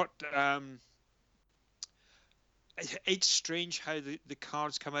got. It's strange how the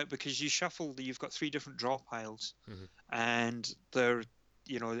cards come out, because you shuffle. You've got 3 different draw piles, Mhm. and they're,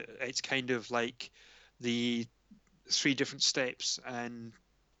 it's kind of like the 3 different steps, and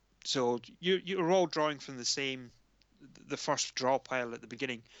so you're all drawing from the first draw pile at the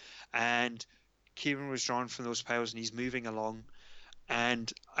beginning, and Kieran was drawn from those piles, and he's moving along,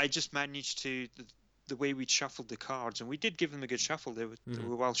 and I just managed to the way we'd shuffled the cards, and we did give them a good shuffle. They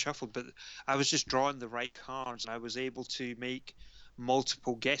were well shuffled, but I was just drawing the right cards, and I was able to make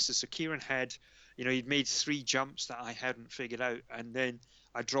multiple guesses. So Kieran had, he'd made 3 jumps that I hadn't figured out, and then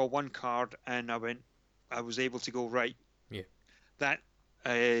I draw one card, and I was able to go right. Yeah. That,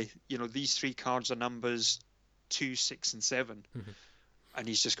 these 3 cards are numbers 2, 6, and 7. Mhm. And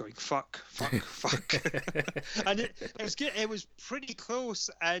he's just going fuck, and it was good. It was pretty close,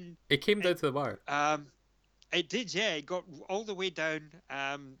 and It came down to the wire. it did. Yeah, it got all the way down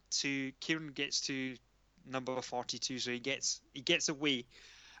to Kieran gets to number 42, so he gets away,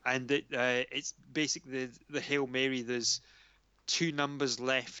 and it's basically the Hail Mary. There's 2 numbers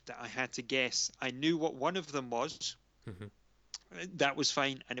left that I had to guess. I knew what one of them was. Mhm. That was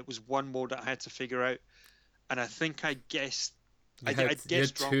fine, and it was one more that I had to figure out, and I think I guessed. You had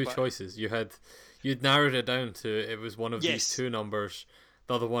 2 choices. You'd narrowed it down to it was one of these 2 numbers.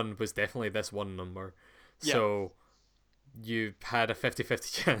 The other one was definitely this one number. Yeah. So you had a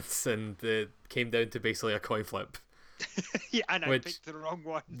 50-50 chance, and it came down to basically a coin flip. Yeah, and I picked the wrong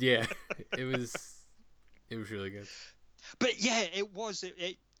one. Yeah, it was really good. But yeah, it was.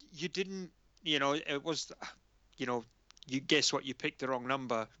 You didn't. It was. You guess what? You picked the wrong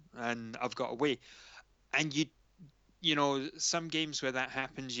number, and I've got away. And some games where that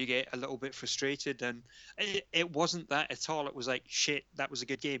happens, you get a little bit frustrated, and it wasn't that at all. It was like, shit, that was a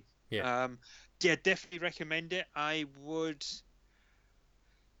good game. Yeah. Yeah, definitely recommend it. I'm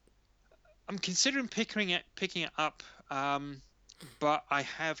considering picking it up, but I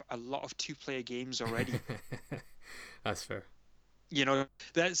have a lot of 2-player games already. That's fair.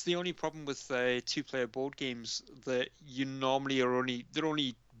 That's the only problem with 2-player board games, that you normally they're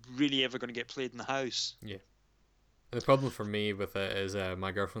only really ever going to get played in the house. Yeah. And the problem for me with it is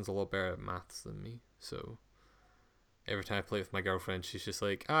my girlfriend's a lot better at maths than me, so every time I play with my girlfriend, she's just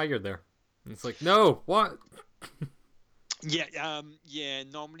like, you're there. And it's like, no, what? Yeah,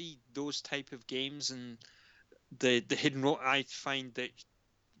 normally those type of games and the hidden role, I find that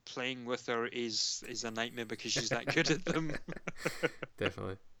playing with her is a nightmare, because she's that good at them.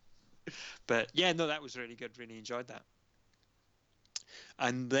 Definitely. But yeah, no, that was really good. Really enjoyed that.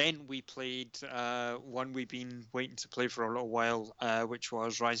 And then we played one we've been waiting to play for a little while, which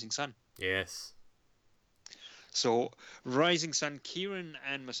was Rising Sun. Yes. So Rising Sun, Kieran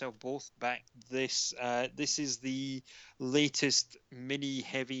and myself both backed this. This is the latest mini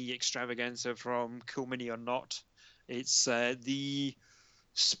heavy extravaganza from Cool Mini or Not. It's the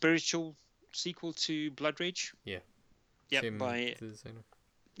spiritual sequel to Blood Rage. Yeah. Yep, Same by designer.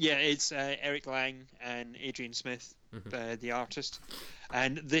 Yeah, it's Eric Lang and Adrian Smith, the artist.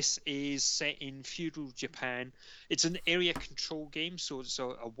 And this is set in feudal Japan. It's an area control game, so it's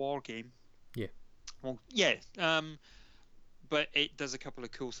a war game. Yeah. Well, yeah. But it does a couple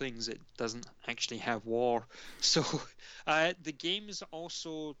of cool things. It doesn't actually have war. So the game is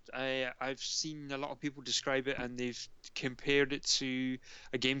also, I've seen a lot of people describe it, and they've compared it to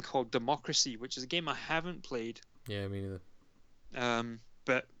a game called Democracy, which is a game I haven't played. Yeah, me neither.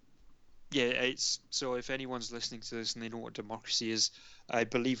 But yeah, it's so if anyone's listening to this and they know what Democracy is, I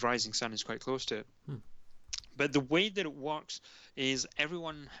believe Rising Sun is quite close to it. But the way that it works is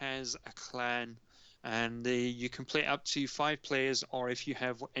everyone has a clan, and you can play up to 5 players, or if you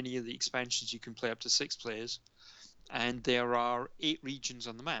have any of the expansions, you can play up to 6 players. And there are 8 regions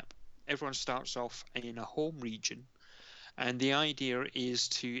on the map. Everyone starts off in a home region, and the idea is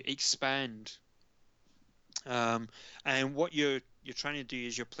to expand. And what you're trying to do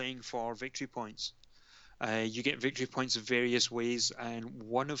is you're playing for victory points. You get victory points in various ways, and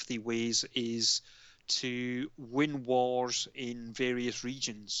one of the ways is to win wars in various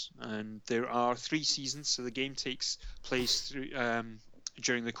regions. And there are 3 seasons, so the game takes place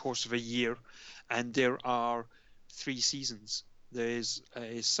during the course of a year, and there are 3 seasons. There's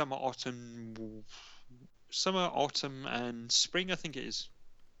summer, autumn, and spring, I think it is.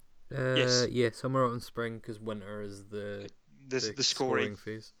 Yes. Yeah, summer, autumn, spring, because winter is the the scoring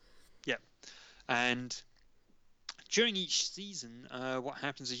phase. Yeah, and during each season, what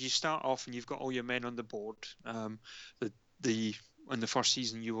happens is you start off and you've got all your men on the board. The in the first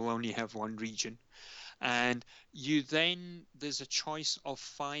season you will only have one region, and there's a choice of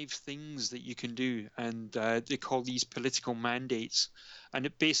 5 things that you can do, and they call these political mandates. And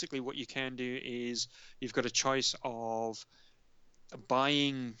basically what you can do is you've got a choice of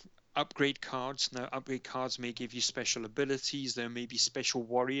buying upgrade cards. Now, upgrade cards may give you special abilities. There may be special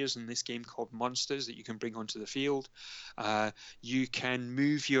warriors in this game called monsters that you can bring onto the field. You can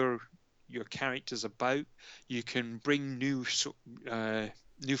move your characters about. You can bring new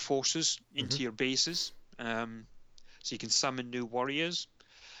forces into your bases. So you can summon new warriors.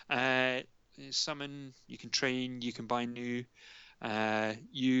 You can train. You can buy new.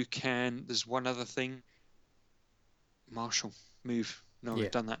 There's one other thing. Martial move. No, Yeah.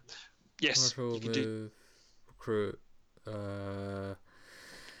 I've done that. Yes, Martial you can move, recruit. Oh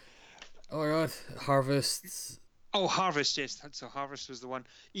my god, harvest. Oh, harvest. Yes, so harvest was the one.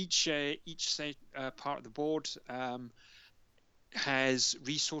 Each part of the board has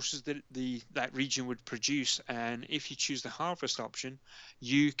resources that that region would produce, and if you choose the harvest option,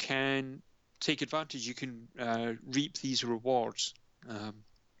 you can take advantage. You can reap these rewards,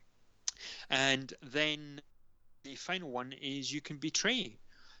 and then the final one is you can betray.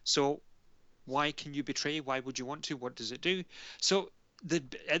 So why can you betray? Why would you want to? What does it do? So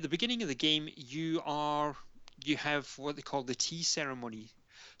at the beginning of the game, you have what they call the tea ceremony.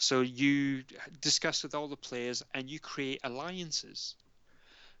 So you discuss with all the players and you create alliances.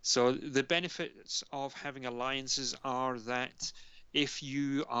 So the benefits of having alliances are that if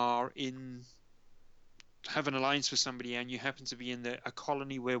you have an alliance with somebody and you happen to be in a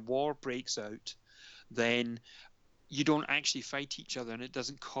colony where war breaks out, then you don't actually fight each other and it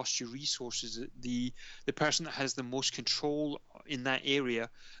doesn't cost you resources. The person that has the most control in that area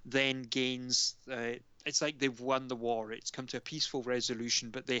then gains it's like they've won the war. It's come to a peaceful resolution,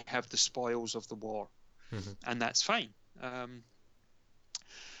 but they have the spoils of the war. And that's fine.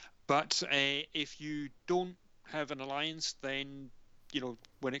 But if you don't have an alliance, then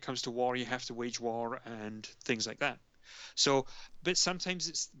when it comes to war, you have to wage war and things like that. So, but sometimes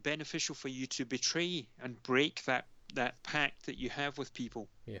it's beneficial for you to betray and break that pact that you have with people.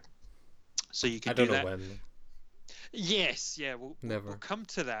 Yeah. So you can I don't do know that. when. Yes, yeah, Never. We'll come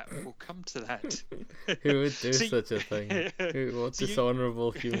to that. We'll come to that. Who would do such a thing? What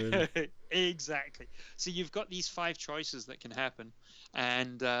dishonorable human? Exactly. So you've got these 5 choices that can happen,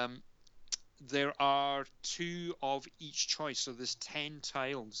 and there are 2 of each choice. So there's 10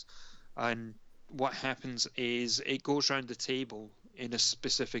 tiles, and what happens is it goes around the table in a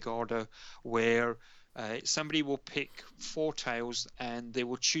specific order where somebody will pick 4 tiles and they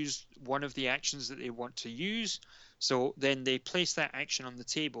will choose one of the actions that they want to use. So then they place that action on the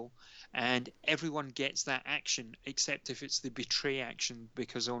table and everyone gets that action except if it's the betray action,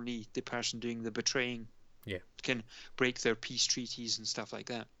 because only the person doing the betraying can break their peace treaties and stuff like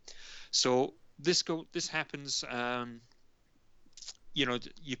that. So this happens, you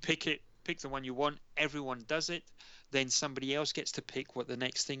pick the one you want, everyone does it, then somebody else gets to pick what the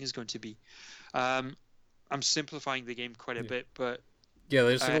next thing is going to be. I'm simplifying the game quite a bit, but yeah,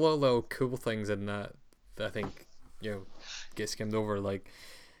 there's a lot of little cool things in that I think get skimmed over, like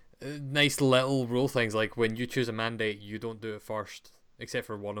nice little rule things, like when you choose a mandate, you don't do it first, except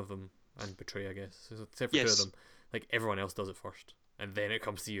for one of them, and betray, I guess. So except for 2 of them, like everyone else does it first, and then it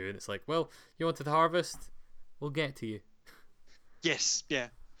comes to you, and it's like, well, you wanted the harvest, we'll get to you. Yes, yeah.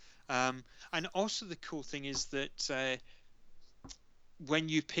 And also the cool thing is that when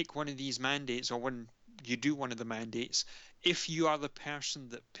you pick one of these mandates, or when you do one of the mandates, if you are the person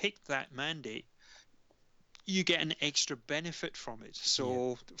that picked that mandate, you get an extra benefit from it.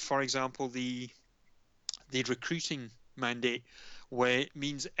 So, for example, the recruiting mandate, where it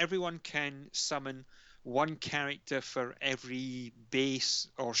means everyone can summon 1 character for every base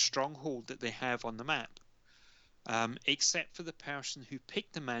or stronghold that they have on the map. Except for the person who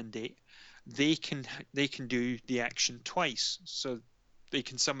picked the mandate, they can do the action twice, so they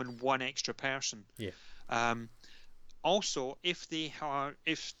can summon 1 extra person. Also, if they have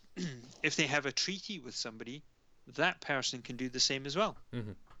a treaty with somebody, that person can do the same as well.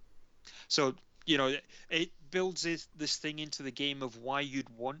 So it builds this thing into the game of why you'd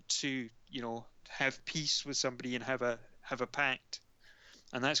want to have peace with somebody and have a pact,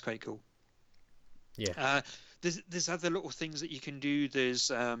 and that's quite cool. There's other little things that you can do.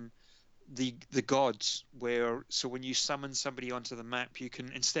 There's the gods, so when you summon somebody onto the map, you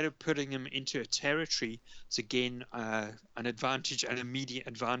can, instead of putting them into a territory to gain an immediate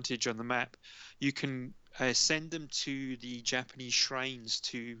advantage on the map, you can send them to the Japanese shrines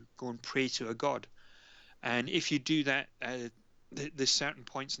to go and pray to a god. And if you do that, there's certain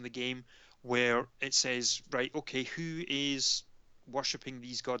points in the game where it says, right, okay, who is worshipping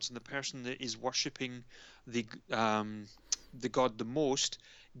these gods, and the person that is worshipping the the god the most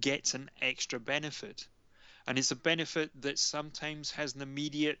gets an extra benefit, and it's a benefit that sometimes has an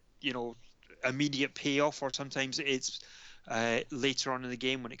immediate payoff, or sometimes it's later on in the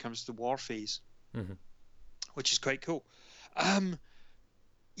game when it comes to the war phase, Mm-hmm. which is quite cool. Um,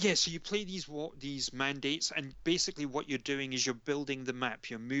 yeah, so you play these mandates, and basically what you're doing is you're building the map.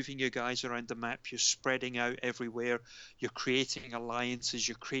 You're moving your guys around the map. You're spreading out everywhere. You're creating alliances.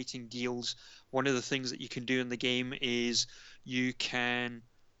 You're creating deals. One of the things that you can do in the game is you can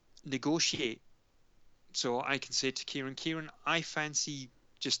negotiate. So I can say to Kieran, I fancy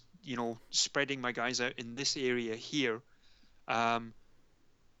just spreading my guys out in this area here. Um,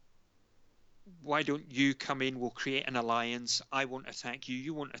 why don't you come in? We'll create an alliance. I won't attack you.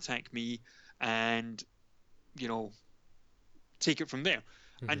 You won't attack me, and you know, take it from there.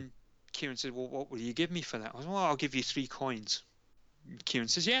 Mm-hmm. And Kieran said, well, what will you give me for that? I was, well, I'll give you 3 coins. Kieran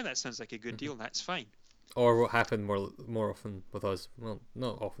says, yeah, that sounds like a good Mm-hmm. deal. That's fine. Or what happened more often with us, well,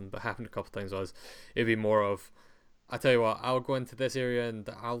 not often, but happened a couple times was, it'd be more of, I tell you what, I'll go into this area and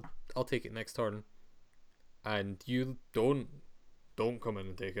I'll take it next turn, and you don't come in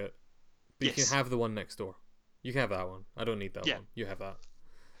and take it, but you Yes. can have the one next door. You can have that one. I don't need that Yeah. one. You have that.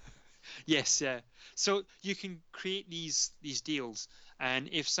 Yes, yeah. So you can create these deals, and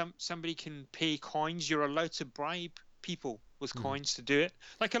if somebody can pay coins, you're allowed to bribe people with Mhm. coins to do it,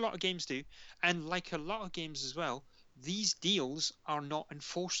 like a lot of games do. And like a lot of games as well, these deals are not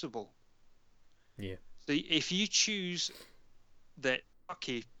enforceable. Yeah. So if you choose that,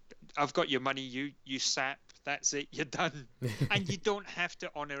 okay, I've got your money, you sap, that's it, you're done. And you don't have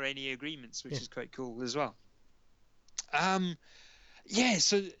to honor any agreements, which Yeah. is quite cool as well. Yeah,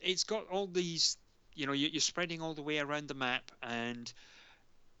 so it's got all these, you're spreading all the way around the map, and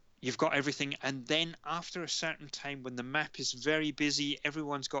you've got everything. And then after a certain time, when the map is very busy,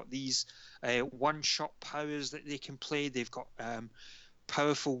 everyone's got these one-shot powers that they can play. They've got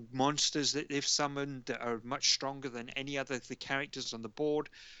powerful monsters that they've summoned that are much stronger than any other of the characters on the board,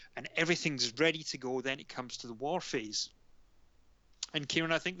 and everything's ready to go. Then it comes to the war phase. And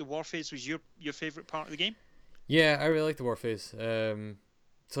Kieran, I think the war phase was your favorite part of the game. Yeah, I really like the war phase. So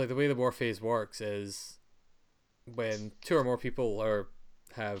like the way the war phase works is when two or more people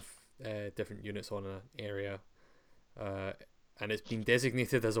have different units on an area, uh, and it's been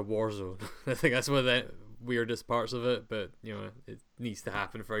designated as a war zone. I think that's one of the weirdest parts of it, but it needs to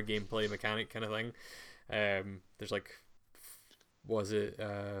happen for a gameplay mechanic kind of thing. There's like, was it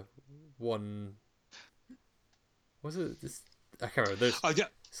one? Was it this? I can't remember. There's Oh, yeah.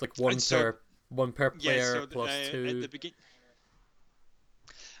 it's like So one per yeah, player so plus two.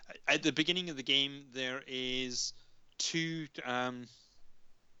 at the beginning of the game there is two. I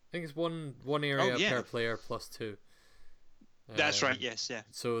think it's one Oh area per yeah, player plus two. that's right. Yes, yeah.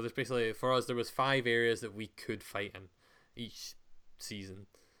 So there's basically, for us, there was 5 areas that we could fight in each season.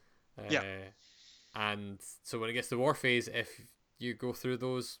 Yeah. And so when it gets to war phase, if you go through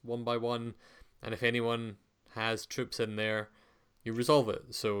those one by one, and if anyone has troops in there, you resolve it.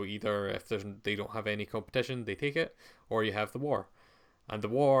 So either if they don't have any competition, they take it, or you have the war. And the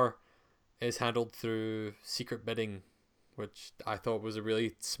war is handled through secret bidding, which I thought was a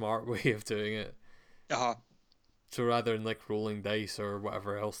really smart way of doing it. Uh-huh. So rather than like rolling dice or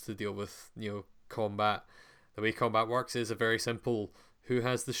whatever else to deal with, combat, the way combat works is a very simple: who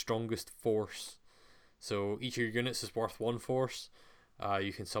has the strongest force. So each of your units is worth 1 force.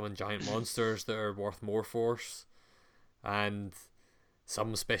 You can summon giant monsters that are worth more force, and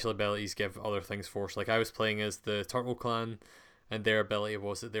some special abilities give other things force. Like I was playing as the Turtle Clan, and their ability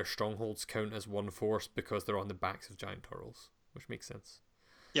was that their strongholds count as 1 force because they're on the backs of giant turtles, which makes sense.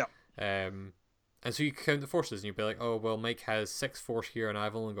 Yeah. And so you count the forces, and you'll be like, oh, well, Mike has 6 force here, and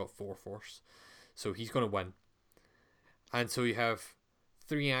I've only got 4 force. So he's going to win. And so you have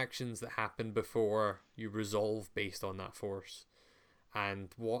 3 actions that happen before you resolve based on that force. And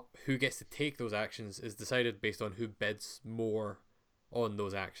who gets to take those actions is decided based on who bids more on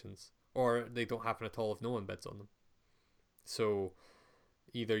those actions. Or they don't happen at all if no one bids on them. So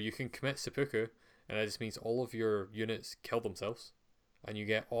either you can commit seppuku, and that just means all of your units kill themselves, and you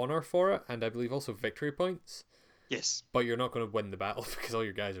get honor for it, and I believe also victory points. Yes. But you're not going to win the battle because all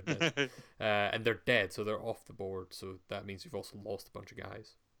your guys are dead. And they're dead, so they're off the board. So that means you've also lost a bunch of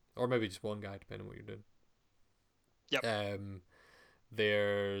guys. Or maybe just one guy, depending on what you're doing. Yep.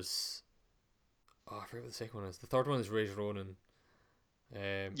 There's... Oh, I forget what the second one is. The third one is Rage Ronin.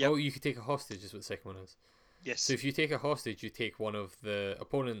 Yep. Oh, you could take a hostage, is what the second one is. So Yes. if you take a hostage, you take one of the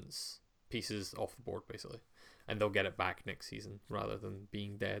opponent's pieces off the board, basically, and they'll get it back next season rather than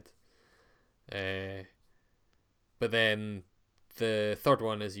being dead. But then the third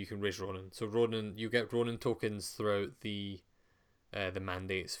one is you can raise Ronin. So Ronin, you get Ronin tokens throughout the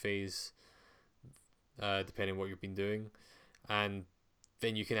mandates phase, depending on what you've been doing, and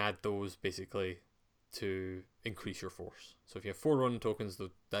then you can add those basically to increase your force. So if you have 4 Ronin tokens,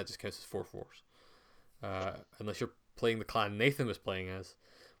 that just counts as 4 force. Unless you're playing the clan Nathan was playing as,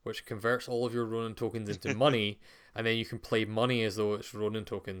 which converts all of your Ronin tokens into money, and then you can play money as though it's Ronin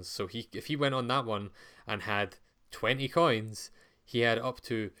tokens. So if he went on that one and had 20 coins, he had up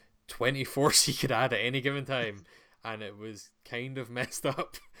to 20 force he could add at any given time, and it was kind of messed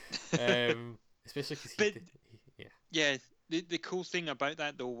up. Especially because yeah. The cool thing about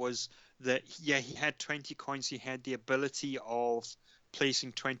that though was that he had 20 coins. He had the ability of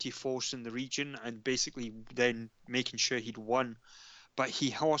placing 20 force in the region and basically then making sure he'd won. But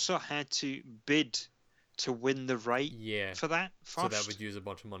he also had to bid to win the right for that first. So that would use a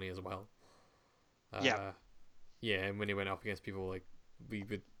bunch of money as well. Yeah, and when he went up against people, like, we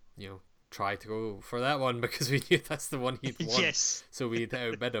would, try to go for that one because we knew that's the one he'd won. Yes. So we'd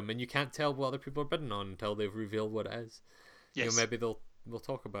outbid him, and you can't tell what other people are bidding on until they've revealed what it is. Yes. Maybe we'll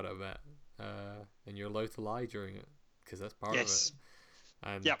talk about it a bit, and you're allowed to lie during it because that's part of it.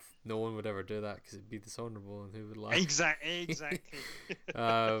 And no one would ever do that because it'd be dishonorable, and who would lie? Exactly.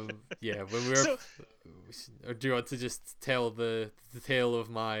 Yeah, when we were. Or do you want to just tell the tale of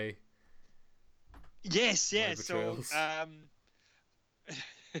my? Yes. So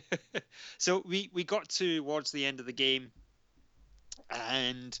so we got towards the end of the game,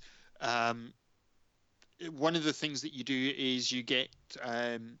 and one of the things that you do is you get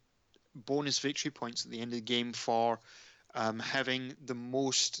bonus victory points at the end of the game for having the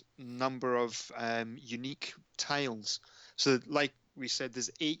most number of unique tiles. So, like we said,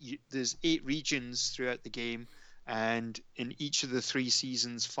 there's eight regions throughout the game, and in each of the 3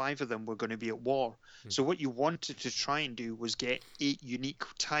 seasons, 5 of them were going to be at war. So what you wanted to try and do was get 8 unique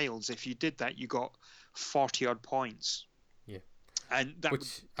tiles. If you did that, you got 40 odd points. Yeah, and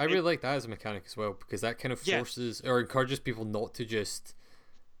I really like that as a mechanic as well, because that kind of forces or encourages people not to just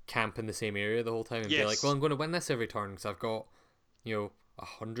camp in the same area the whole time and be like, well, I'm going to win this every turn because I've got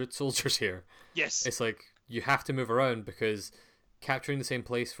 100 soldiers here. Yes, it's like you have to move around because capturing the same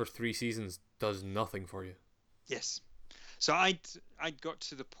place for 3 seasons does nothing for you. Yes, so I'd got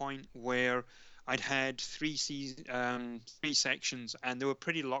to the point where I'd had 3 sections, and they were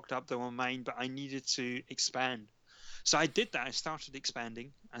pretty locked up. They were mine, but I needed to expand. So I did that. I started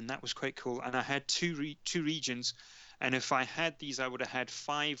expanding, and that was quite cool. And I had two regions, and if I had these, I would have had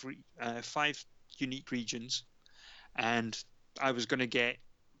 5 unique regions, and I was going to get,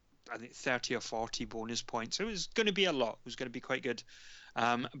 I think, 30 or 40 bonus points. It was going to be a lot. It was going to be quite good.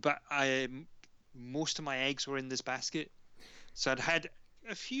 But most of my eggs were in this basket, so I'd had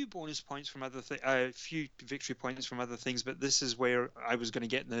a few bonus points from a few victory points from other things, but this is where I was going to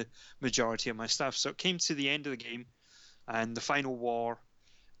get the majority of my stuff. So it came to the end of the game and the final war,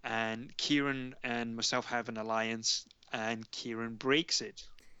 and Kieran and myself have an alliance, and Kieran breaks it.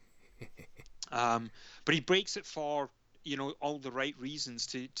 But he breaks it for all the right reasons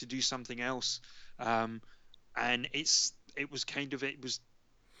to do something else, and it was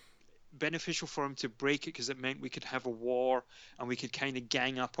beneficial for him to break it because it meant we could have a war and we could kind of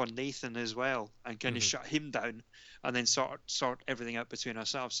gang up on Nathan as well and kind of shut him down and then sort everything out between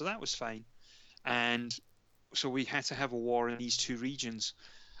ourselves. So that was fine. And so we had to have a war in these 2 regions.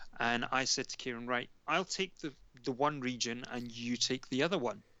 And I said to Kieran, right, I'll take the one region and you take the other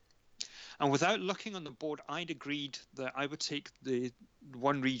one. And without looking on the board, I'd agreed that I would take the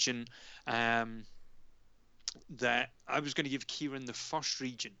one region, that I was going to give Kieran the first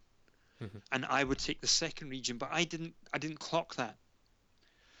region. And I would take the second region, but I didn't clock that.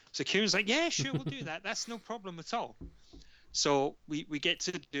 So Kieran's like, yeah, sure, we'll do that. That's no problem at all. So we get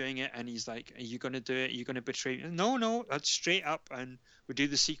to doing it, and he's like, are you going to do it? Are you going to betray me? No, that's straight up. And we do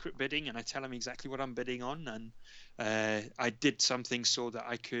the secret bidding, and I tell him exactly what I'm bidding on. And I did something so that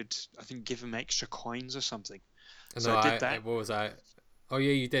I could, I think, give him extra coins or something. So I did that. What was I? Oh,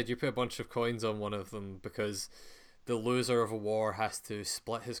 yeah, you did. You put a bunch of coins on one of them because the loser of a war has to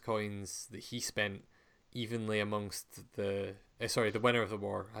split his coins that he spent evenly amongst the winner of the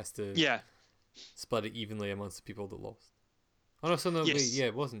war has to split it evenly amongst the people that lost. Oh no, so no, wait,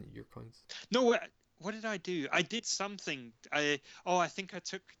 it wasn't your coins. No, what did I do? I did something. I think I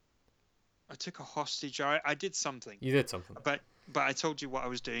took took a hostage. I did something, You did something. but I told you what I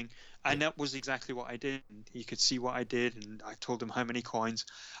was doing, and that was exactly what I did. And he could see what I did, and I told him how many coins,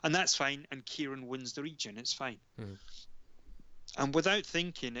 and that's fine. And Kieran wins the region. It's fine. Mhm. And without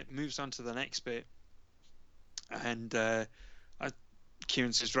thinking, it moves on to the next bit. And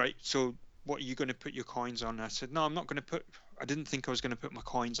Kieran says, "Right, so what are you going to put your coins on?" I said, "No, I'm not going to put. I didn't think I was going to put my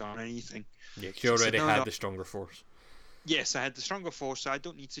coins on anything." Yeah, 'cause you already had the stronger force. Yes, I had the stronger force, so I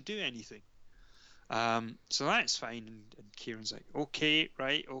don't need to do anything. So that's fine. And Kieran's like, "Okay,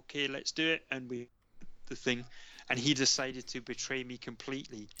 right, okay, let's do it." And we the thing, and he decided to betray me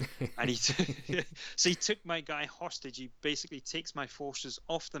completely. And so he took my guy hostage. He basically takes my forces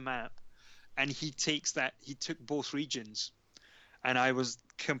off the map, and he took both regions, and I was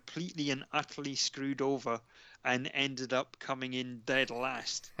completely and utterly screwed over, and ended up coming in dead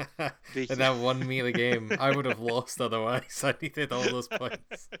last. And that won me the game. I would have lost otherwise. I needed all those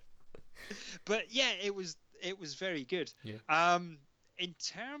points. But yeah, it was very good. Yeah. In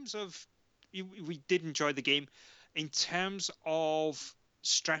terms of, we did enjoy the game. In terms of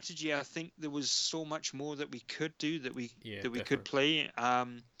strategy, I think there was so much more that we could do, that we could play.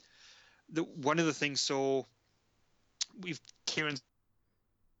 One of the things, so Kieran's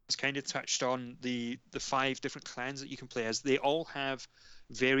kind of touched on the 5 different clans that you can play as. They all have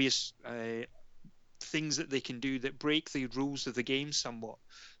various things that they can do that break the rules of the game somewhat.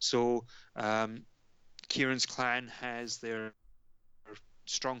 So Kieran's clan has their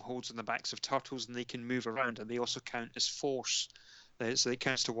strongholds on the backs of turtles, and they can move around, and they also count as force. So it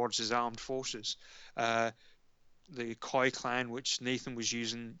counts towards his armed forces. The Koi clan, which Nathan was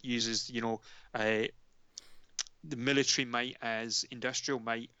using, uses the military might as industrial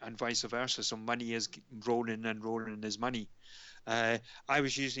might, and vice versa. So money is Ronin, and Ronin is money. I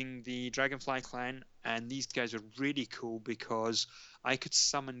was using the Dragonfly clan, and these guys are really cool because I could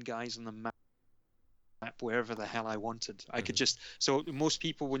summon guys on the map wherever the hell I wanted. I could just, so most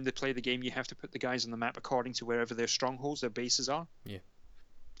people, when they play the game, you have to put the guys on the map according to wherever their strongholds, their bases are. Yeah.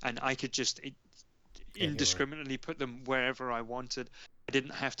 And I could just indiscriminately put them wherever I wanted. I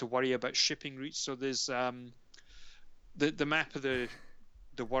didn't have to worry about shipping routes. So there's the map of the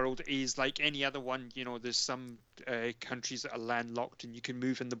world is like any other one. There's some countries that are landlocked, and you can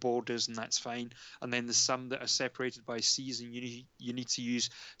move in the borders, and that's fine. And then there's some that are separated by seas, and you need to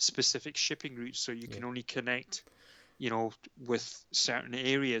use specific shipping routes, so you can only connect with certain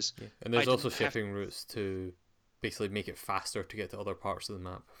areas. Yeah. And there's also shipping routes to basically make it faster to get to other parts of the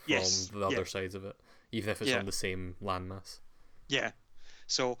map from the other sides of it, even if it's on the same landmass. Yeah.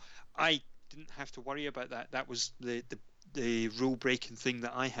 So I didn't have to worry about that. That was the rule breaking thing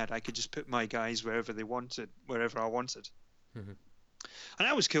that I had. I could just put my guys wherever I wanted. And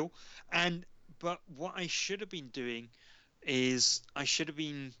that was cool. But what I should have been doing is I should have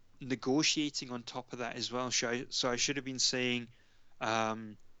been negotiating on top of that as well. So I should have been saying,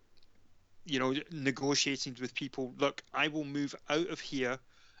 negotiating with people. Look, I will move out of here,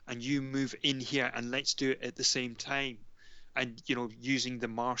 and you move in here, and let's do it at the same time. And using the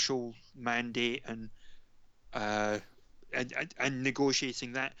martial mandate and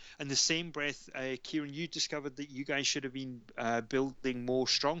negotiating that. And the same breath, Kieran, you discovered that you guys should have been building more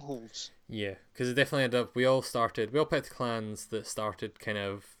strongholds. Yeah, because it definitely ended up, we all picked clans that started kind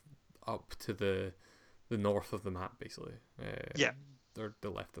of up to the north of the map, basically. Or the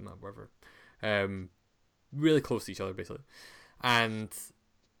left of the map, wherever. Really close to each other, basically. And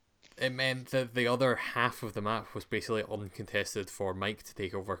it meant that the other half of the map was basically uncontested for Mike to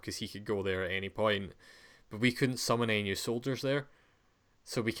take over, because he could go there at any point. But we couldn't summon any new soldiers there,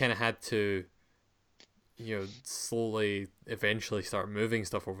 so we kind of had to, slowly, eventually start moving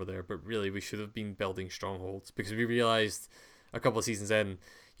stuff over there. But really, we should have been building strongholds, because we realized a couple of seasons in,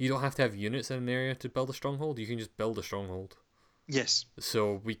 you don't have to have units in an area to build a stronghold. You can just build a stronghold. Yes.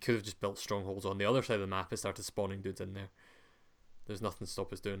 So we could have just built strongholds on the other side of the map and started spawning dudes in there. There's nothing to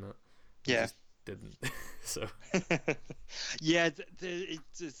stop us doing that. We just didn't. So. Yeah, there's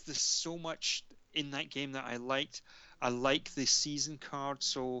so much in that game that I liked. I like the season cards.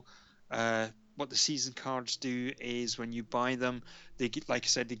 So what the season cards do is when you buy them, like I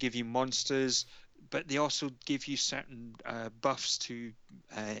said, they give you monsters, but they also give you certain buffs to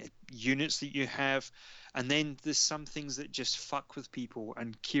units that you have. And then there's some things that just fuck with people.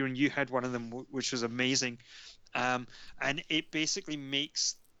 And Kieran, you had one of them, which was amazing. And it basically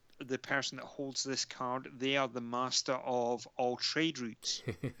makes the person that holds this card, they are the master of all trade routes.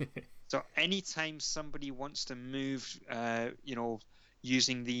 So anytime somebody wants to move,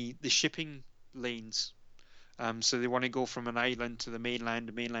 using the shipping lanes, so they want to go from an island to the mainland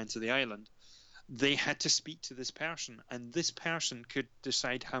to the island, they had to speak to this person, and this person could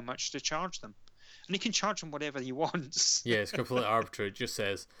decide how much to charge them, and he can charge them whatever he wants. Yeah, it's completely arbitrary. It just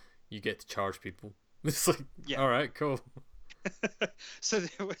says you get to charge people. It's like, Yeah. all right, cool. So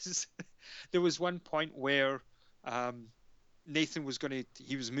there was one point where Nathan was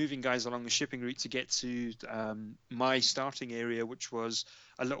he was moving guys along the shipping route to get to my starting area, which was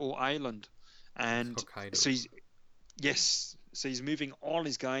a little island, and Hokkaido. so he's moving all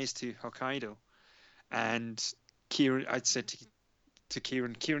his guys to Hokkaido, and Kieran, I'd said to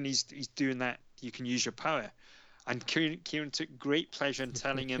Kieran, he's doing that. You can use your power. And Kieran took great pleasure in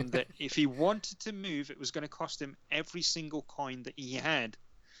telling him that if he wanted to move, it was going to cost him every single coin that he had.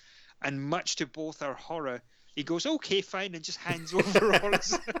 And much to both our horror, he goes, "Okay, fine," and just hands over all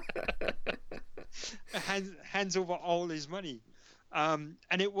his hands over all his money. And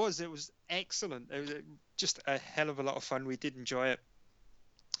it was excellent. It was just a hell of a lot of fun. We did enjoy it.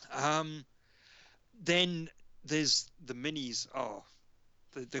 Then there's the minis. Oh,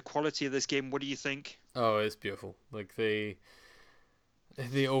 the quality of this game. What do you think? Oh, it's beautiful. Like they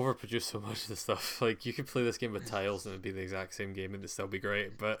overproduce so much of the stuff. Like you could play this game with tiles and it'd be the exact same game and it'd still be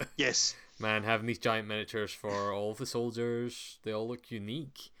great. But yes, man, having these giant miniatures for all of the soldiers, they all look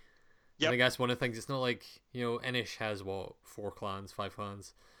unique. Yep. I think that's one of the things. It's not like, Inish has 5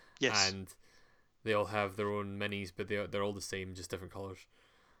 clans. Yes. And they all have their own minis, but they're all the same, just different colors.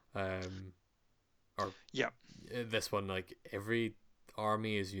 This one, like every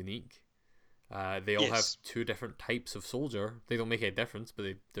army is unique. They all have 2 different types of soldier. They don't make any difference, but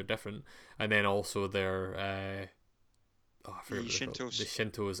they're different. And then also their the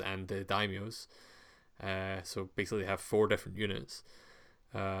Shintos and the Daimyos. So basically they have 4 different units.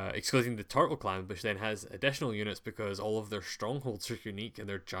 Excluding the Turtle Clan, which then has additional units because all of their strongholds are unique and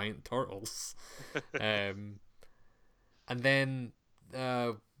they're giant turtles. And then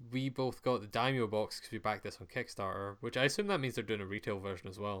we both got the Daimyo box because we backed this on Kickstarter, which I assume that means they're doing a retail version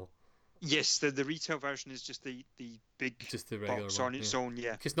as well. Yes, the retail version is just the big just the regular box one, on its own,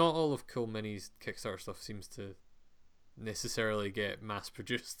 yeah. Because not all of Cool Mini's Kickstarter stuff seems to necessarily get mass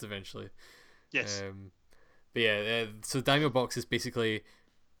produced eventually. Yes. But yeah, so Daimyo box is basically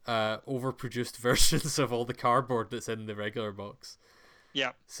overproduced versions of all the cardboard that's in the regular box.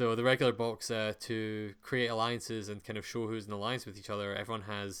 Yeah. So the regular box, to create alliances and kind of show who's in alliance with each other, everyone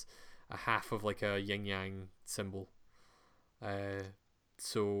has a half of like a yin yang symbol.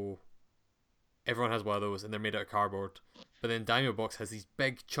 So everyone has one of those, and they're made out of cardboard. But then Daimyo box has these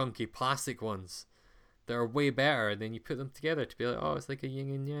big chunky plastic ones that are way better, and then you put them together to be like, oh, it's like a yin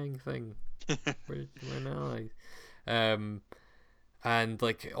and yang thing. we're an ally. And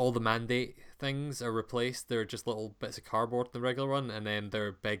like all the mandate things are replaced. They're just little bits of cardboard in the regular one, and then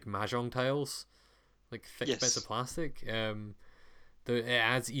they're big mahjong tiles, like thick bits of plastic. It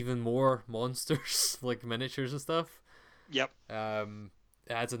adds even more monsters, like miniatures and stuff. Yep.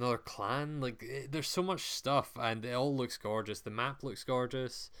 It adds another clan. There's so much stuff, and it all looks gorgeous. The map looks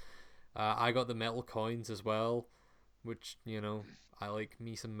gorgeous. I got the metal coins as well, which I like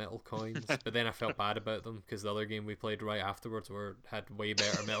me some metal coins, but then I felt bad about them because the other game we played right afterwards had way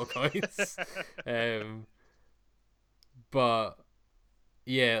better metal coins. But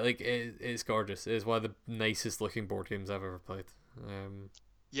yeah, it's gorgeous. It's one of the nicest looking board games I've ever played.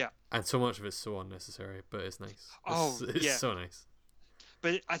 Yeah, and so much of it's so unnecessary, but it's nice. It's so nice.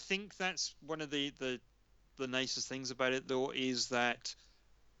 But I think that's one of the nicest things about it, though, is that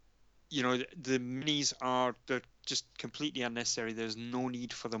the minis they're just completely unnecessary. There's no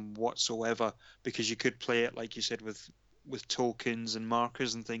need for them whatsoever because you could play it, like you said, with tokens and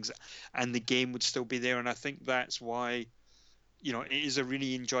markers and things, and the game would still be there. And I think that's why it is a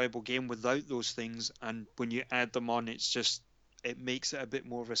really enjoyable game without those things. And when you add them on, it makes it a bit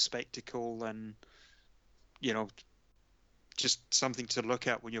more of a spectacle and just something to look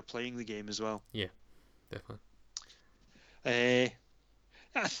at when you're playing the game as well. Yeah, definitely.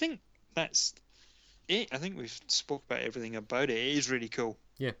 I think that's it. I think we've spoke about everything about it. It is really cool.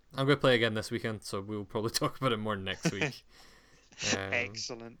 Yeah, I'm going to play again this weekend, so we'll probably talk about it more next week.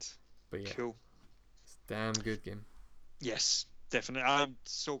 Excellent. But yeah, cool. It's a damn good game. Yes, definitely. I'm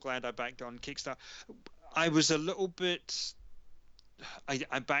so glad I backed on Kickstarter. I was a little bit...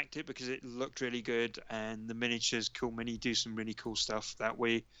 I backed it because it looked really good, and the miniatures, Cool Mini, do some really cool stuff that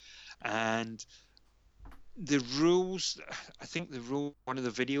way. And the rules, I think one of the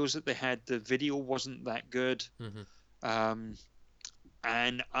videos that they had, the video wasn't that good. Mm-hmm.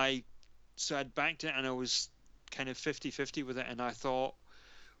 And I'd backed it, and I was kind of 50-50 with it, and I thought,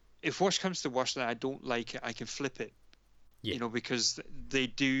 if worse comes to worse that I don't like it, I can flip it. Yeah. Because they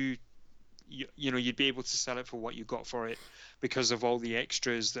do, you'd be able to sell it for what you got for it because of all the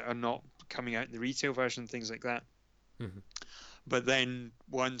extras that are not coming out in the retail version, things like that. Mm-hmm. But then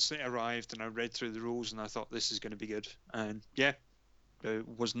once it arrived and I read through the rules and I thought this is going to be good, and yeah,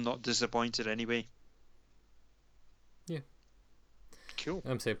 was not disappointed anyway. Yeah. Cool.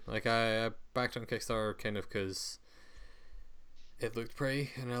 I'm same. Like I backed on Kickstarter kind of because it looked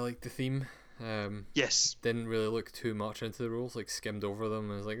pretty and I liked the theme. Yes. Didn't really look too much into the rules, like skimmed over them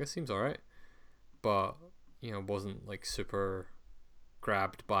and was like, this seems alright. But, wasn't like super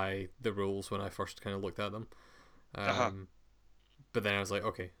grabbed by the rules when I first kind of looked at them. But then I was like,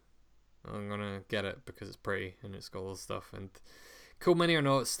 okay, I'm gonna get it because it's pretty and it's got all this stuff. And Cool Mini or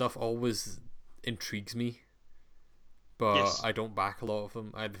Not stuff always intrigues me, but Yes. I don't back a lot of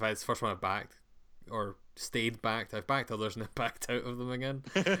them. It's the first one I've backed or stayed backed. I've backed others and I've backed out of them again.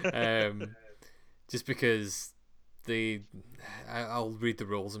 Just because I'll read the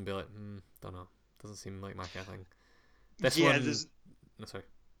rules and be like, don't know, doesn't seem like my kind of thing. This one, no, sorry.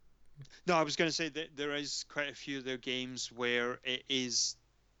 No, I was going to say that there is quite a few of their games where it is,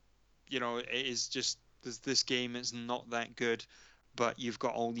 it is just this game is not that good, but you've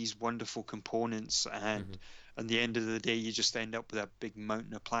got all these wonderful components, and at the end of the day, you just end up with a big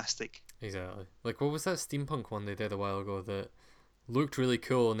mountain of plastic. Exactly. Like, what was that steampunk one they did a while ago that looked really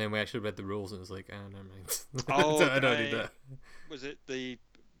cool, and then we actually read the rules and it was like, never mind. Oh, I don't need that. Was it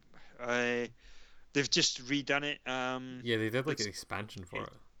they've just redone it. Yeah, they did like an expansion for it.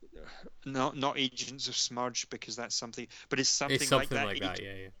 Not Agents of Smudge, because that's something, but it's something like that.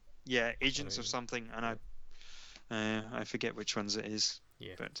 Yeah. Yeah, Agents of something, and I forget which ones it is.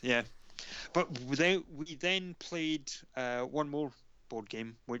 Yeah. But yeah, but we then played one more board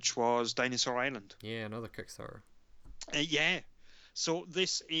game, which was Dinosaur Island. Yeah, another Kickstarter. Yeah. So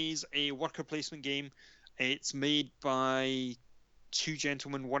this is a worker placement game. It's made by two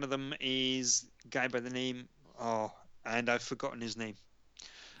gentlemen. One of them is a guy by the name, and I've forgotten his name.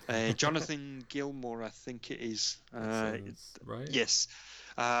 Jonathan Gilmore, I think it is. Sounds right. Yes.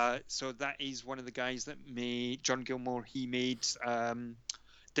 So that is one of the guys that made John Gilmore. He made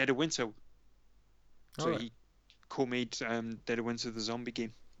Dead of Winter. So he co-made Dead of Winter, the zombie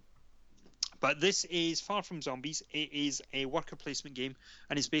game. But this is far from zombies. It is a worker placement game,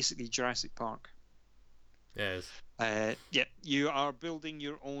 and it's basically Jurassic Park. Yes. Yeah, you are building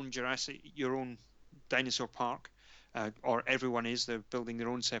your own dinosaur park, or everyone is. They're building their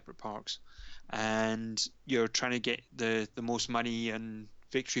own separate parks, and you're trying to get the most money and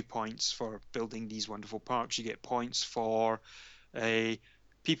victory points for building these wonderful parks. You get points for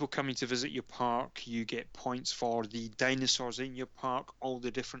people coming to visit your park. You get points for the dinosaurs in your park, all the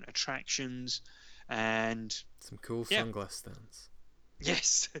different attractions, and some cool sunglass stands.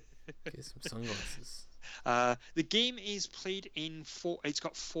 Yes. Get some sunglasses. The game is played in it's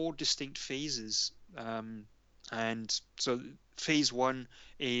got 4 distinct phases, and so phase 1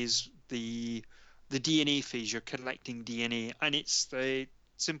 is the DNA phase. You're collecting DNA, and it's the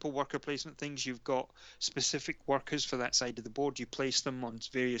simple worker placement things. You've got specific workers for that side of the board. You place them on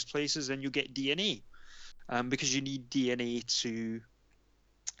various places, and you get DNA, because you need DNA to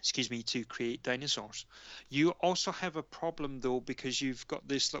create dinosaurs. You also have a problem though, because you've got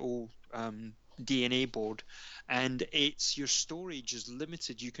this little DNA board, and your storage is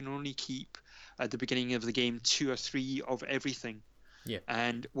limited. You can only keep at the beginning of the game 2 or 3 of everything. Yeah.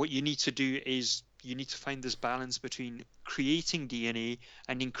 And what you need to do is you need to find this balance between creating DNA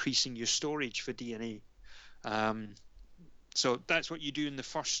and increasing your storage for DNA. So that's what you do in the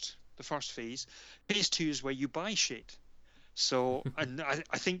first phase. Phase 2 is where you buy shit. So, and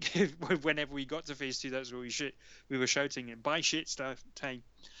I think whenever we got to phase 2, that's where we were shouting, buy shit stuff time.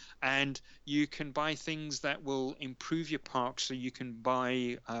 And you can buy things that will improve your park. So you can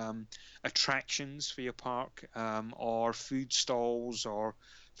buy attractions for your park, or food stalls, or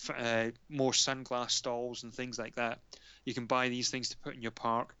more sunglass stalls and things like that. You can buy these things to put in your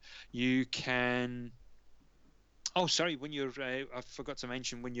park. You can... Oh, sorry, when you're... I forgot to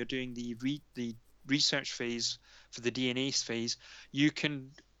mention, when you're doing the research phase for the DNA phase, you can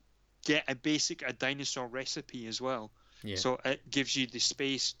get a dinosaur recipe as well. Yeah. So it gives you the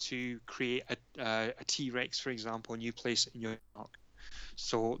space to create a T-Rex, for example, and you place it in your park.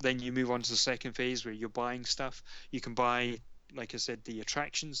 So then you move on to the second phase where you're buying stuff. You can buy, like I said, the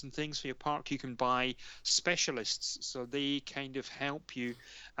attractions and things for your park. You can buy specialists, so they kind of help you.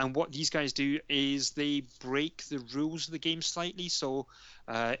 And what these guys do is they break the rules of the game slightly. So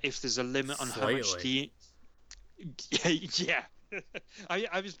if there's a limit on how much yeah.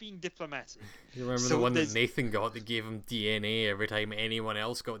 I was being diplomatic. You remember the one that Nathan got that gave him DNA every time anyone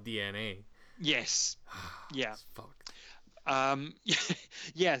else got DNA? Yes. Yeah. Fucked.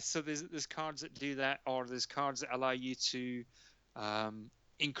 Yeah. So there's cards that do that, or there's cards that allow you to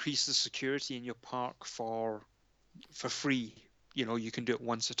increase the security in your park for free. You can do it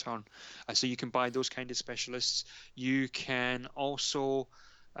once a turn. So you can buy those kind of specialists. You can also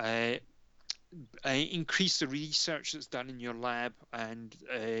uh, increase the research that's done in your lab, and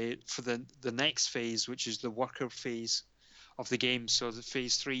for the next phase, which is the worker phase of the game, so the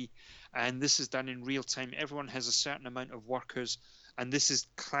phase 3, and this is done in real time. Everyone has a certain amount of workers, and this is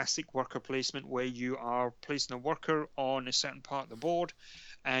classic worker placement, where you are placing a worker on a certain part of the board,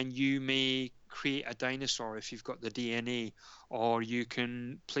 and you may create a dinosaur if you've got the DNA, or you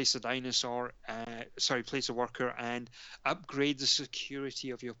can place a place a worker and upgrade the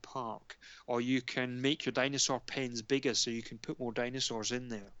security of your park, or you can make your dinosaur pens bigger so you can put more dinosaurs in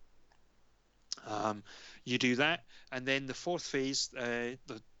there. You do that, and then the fourth phase, the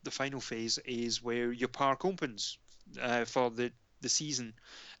final phase, is where your park opens for the season,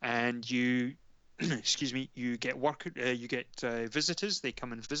 and you excuse me, you get visitors. They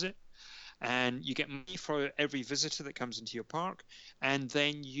come and visit, and you get money for every visitor that comes into your park, and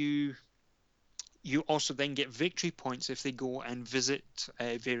then you also then get victory points if they go and visit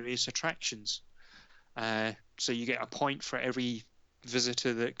various attractions. So you get a point for every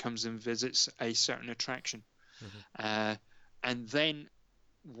visitor that comes and visits a certain attraction. And then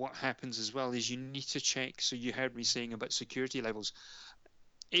what happens as well is you need to check. So you heard me saying about security levels.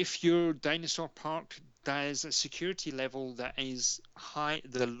 If your dinosaur park does a security level that is high,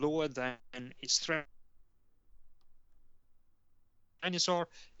 the lower than its threat dinosaur,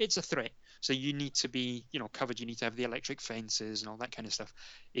 it's a threat. So you need to be, covered. You need to have the electric fences and all that kind of stuff.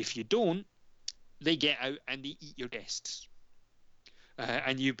 If you don't, they get out and they eat your guests.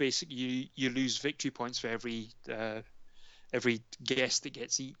 And you basically you lose victory points for every guest that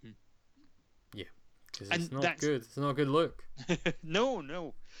gets eaten. Yeah, because it's not good. It's not a good look.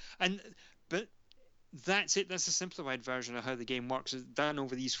 No, but that's it. That's a simplified version of how the game works. It's done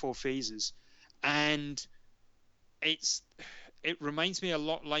over these 4 phases, and it reminds me a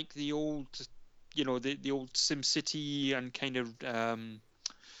lot like the old, the old SimCity and kind of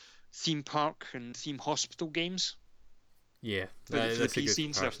theme park and theme hospital games. Yeah, that's a good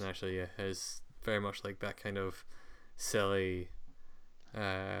comparison, actually. Yeah, it's very much like that kind of silly,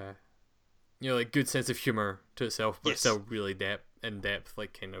 like good sense of humor to itself, but still really in depth,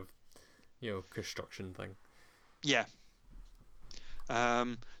 like kind of, construction thing. Yeah.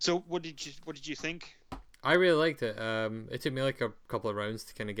 So what did you think? I really liked it. It took me like a couple of rounds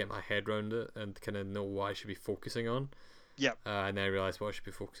to kind of get my head around it and kind of know what I should be focusing on. Yeah. And then I realized what I should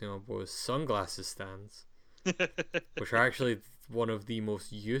be focusing on was sunglasses stands. Which are actually one of the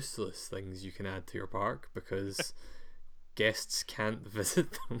most useless things you can add to your park, because guests can't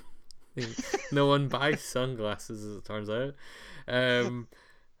visit them. No one buys sunglasses, as it turns out. And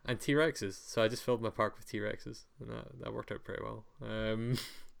T-Rexes. So I just filled my park with T-Rexes, and that worked out pretty well.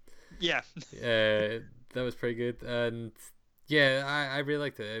 Yeah. That was pretty good, and yeah, I really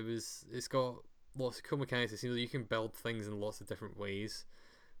liked it. It's got lots of cool mechanics. It seems like you can build things in lots of different ways.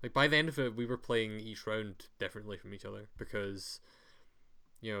 Like, by the end of it, we were playing each round differently from each other, because,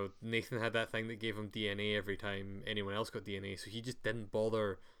 Nathan had that thing that gave him DNA every time anyone else got DNA, so he just didn't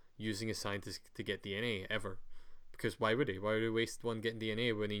bother using a scientist to get DNA ever. Because why would he? Why would he waste one getting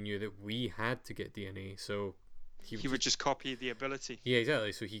DNA when he knew that we had to get DNA? So he would just copy the ability. Yeah,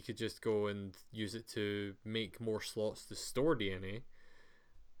 exactly. So he could just go and use it to make more slots to store DNA,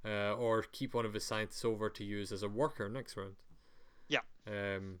 or keep one of his scientists over to use as a worker next round. Yeah.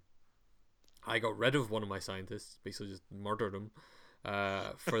 I got rid of one of my scientists, basically just murdered him,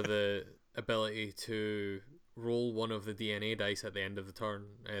 for the ability to roll one of the DNA dice at the end of the turn,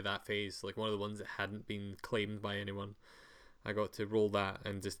 that phase, like one of the ones that hadn't been claimed by anyone. I got to roll that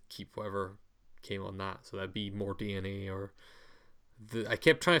and just keep whatever came on that, so that'd be more DNA, or I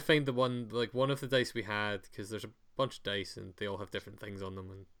kept trying to find the one, like one of the dice we had, because there's a bunch of dice and they all have different things on them,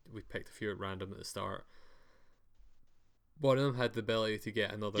 and we picked a few at random at the start. One of them had the ability to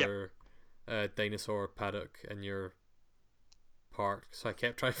get another dinosaur paddock in your park, so I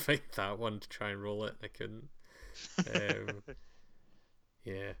kept trying to find that one to try and roll it, and I couldn't.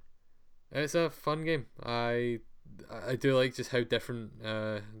 Yeah, it's a fun game. I do like just how different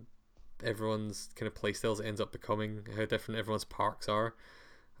everyone's kind of playstyles ends up becoming, how different everyone's parks are.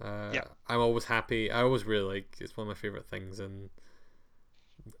 I'm always happy. I always really like, it's one of my favorite things in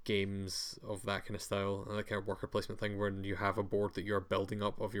games of that kind of style, and that kind of worker placement thing, where you have a board that you're building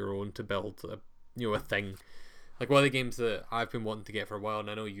up of your own to build a thing. Like one of the games that I've been wanting to get for a while, and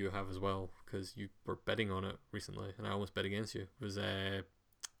I know you have as well, because you were bidding on it recently, and I almost bid against you, was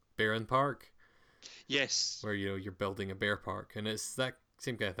Baron Park. Yes. Where you're building a bear park, and it's that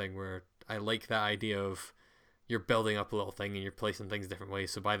same kind of thing where I like that idea of you're building up a little thing and you're placing things different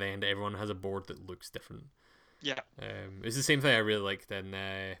ways. So by the end, everyone has a board that looks different. Yeah. It's the same thing I really liked in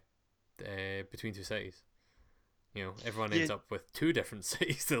Between Two Cities. You know, everyone ends up with 2 different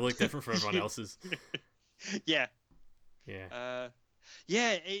cities that look different from everyone else's. Yeah. Yeah.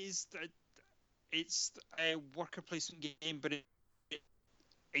 Yeah, it is. It's a worker placement game, but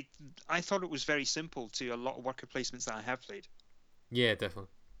I thought it was very simple to a lot of worker placements that I have played. Yeah, definitely.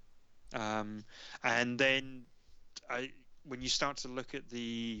 And then when you start to look at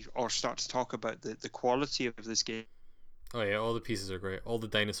start to talk about the quality of this game. Oh yeah, all the pieces are great. All the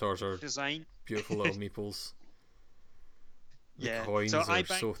dinosaurs are design. Beautiful little meeples. The Yeah. coins So are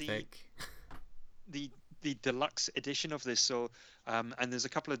so thick. The deluxe edition of this. So, and there's a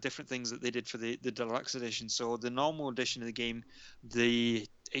couple of different things that they did for the deluxe edition. So the normal edition of the game,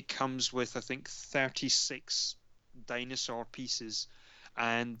 it comes with, I think, 36 dinosaur pieces,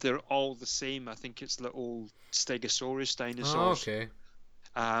 and they're all the same. I think it's little Stegosaurus dinosaurs. Oh, okay.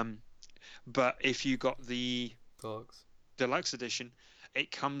 But if you got the deluxe edition,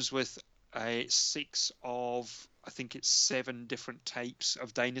 it comes with 6 of, I think it's 7 different types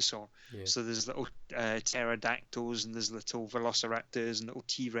of dinosaur. Yeah. So there's little pterodactyls, and there's little velociraptors and little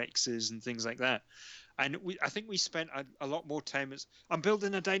T-Rexes and things like that. And I think we spent a lot more time I'm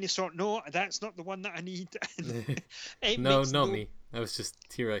building a dinosaur. No, that's not the one that I need. No, not me. I was just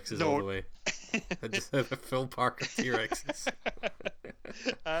T-Rexes all the way. I just have a full park of T-Rexes.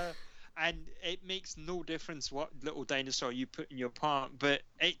 And it makes no difference what little dinosaur you put in your park, but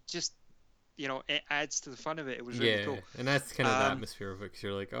it just, it adds to the fun of it. It was really cool. And that's kind of the atmosphere of it, because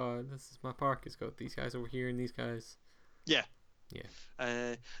you're like, oh, this is my park. It's got these guys over here and these guys. Yeah.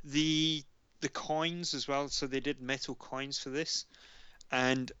 Yeah. The coins as well. So they did metal coins for this,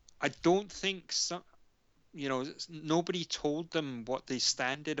 and I don't think nobody told them what the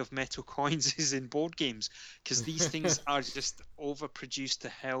standard of metal coins is in board games, because these things are just overproduced to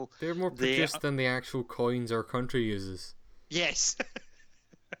hell. They're more produced than the actual coins our country uses. Yes.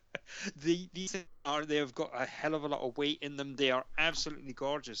 These they've got a hell of a lot of weight in them. They are absolutely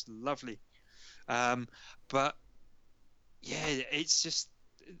gorgeous, lovely. But yeah, it's just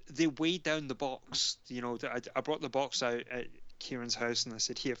they weigh down the box. I brought the box out at Kieran's house and I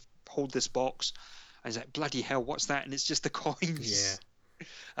said, "Here, hold this box." I was like, "Bloody hell, what's that?" And it's just the coins.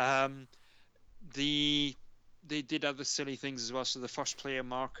 Yeah. They did other silly things as well. So the first player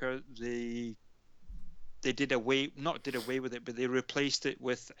marker, they not did away with it, but they replaced it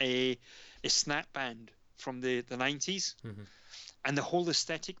with a snap band from the 90s. Mm-hmm. And the whole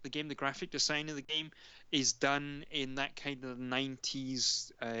aesthetic, the graphic design of the game is done in that kind of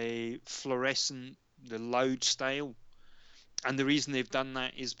 90s fluorescent, the loud style. And the reason they've done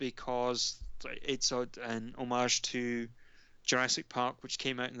that is because it's an homage to Jurassic Park, which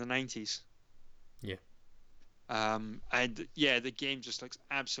came out in the 90s. Yeah. And yeah, the game just looks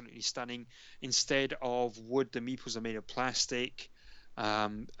absolutely stunning. Instead of wood, the meeples are made of plastic,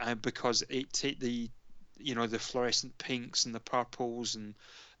 and because the fluorescent pinks and the purples and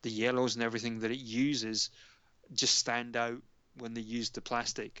the yellows and everything that it uses just stand out when they use the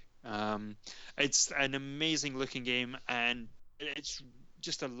plastic. It's an amazing looking game, and it's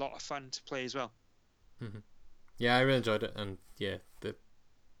just a lot of fun to play as well. Mm-hmm. Yeah, I really enjoyed it, and yeah,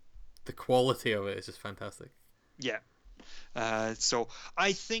 the quality of it is just fantastic. Yeah. So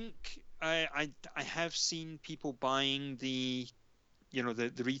I think I have seen people buying the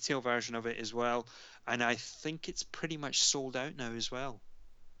retail version of it as well, and I think it's pretty much sold out now as well.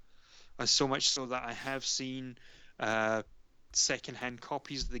 So much so that I have seen second-hand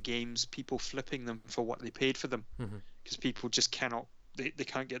copies of the games, people flipping them for what they paid for them, because people just can't get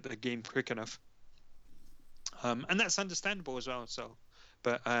the game quick enough, and that's understandable as well. So,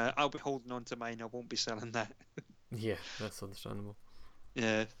 but I'll be holding on to mine. I won't be selling that. Yeah, that's understandable.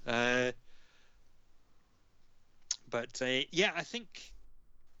 Yeah. But yeah, I think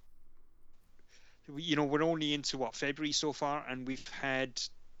we're only into February so far, and we've had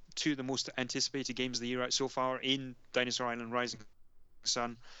 2 of the most anticipated games of the year out so far in Dinosaur Island Rising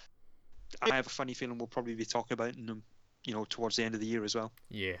Sun. I have a funny feeling we'll probably be talking about them, towards the end of the year as well.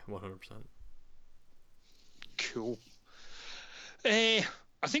 Yeah, 100%. Cool. I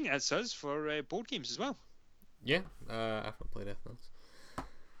think that's us for board games as well. Yeah, I haven't played Ethnos.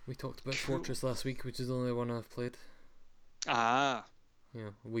 We talked about Fortress last week, which is the only one I've played. Ah. Yeah,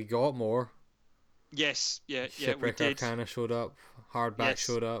 we got more. Yes, yeah, Shipwreck we did. Arcana showed up. Hardback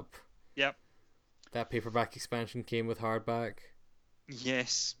showed up. Yep. That paperback expansion came with hardback.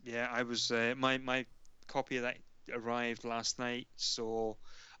 Yes, yeah. I was my copy of that arrived last night, so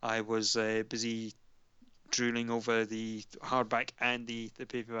I was busy drooling over the hardback and the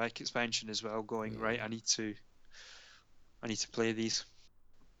paperback expansion as well. Going right, I need to I need to play these.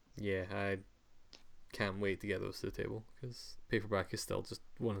 Yeah, I can't wait to get those to the table because paperback is still just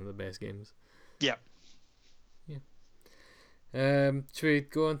one of the best games. Yeah. Yeah. Should we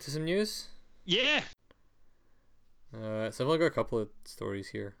go on to some news? Yeah. So I've only got a couple of stories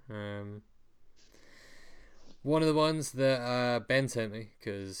here. One of the ones that Ben sent me,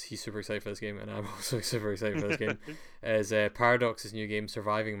 because he's super excited for this game, and I'm also super excited for this game, is Paradox's new game,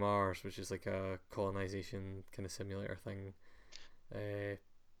 Surviving Mars, which is like a colonization kind of simulator thing.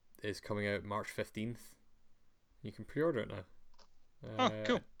 Is coming out March 15th. You can pre-order it now. Oh,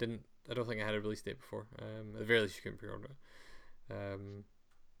 cool. I don't think I had a release date before. At the very least, you can pre-order it.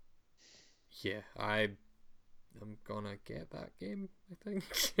 Yeah, I'm gonna get that game. I think.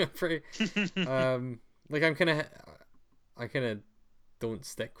 I'm pretty. Like I kind of don't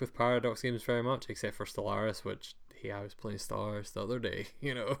stick with Paradox games very much, except for Stellaris, which I was playing Stellaris the other day.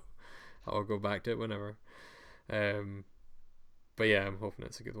 You know, I'll go back to it whenever. But yeah, I'm hoping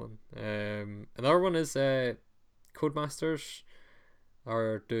it's a good one. Another one is Codemasters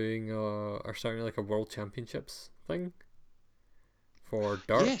are starting like a World Championships thing for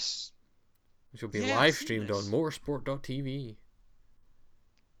Dirt. Yes. Which will be live streamed on motorsport.tv.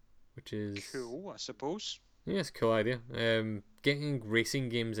 Which is cool, I suppose. Yeah, it's a cool idea. Getting racing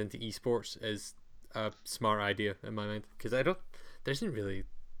games into esports is a smart idea in my mind, because there isn't really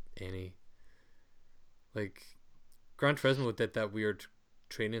any, like, Gran Turismo did that weird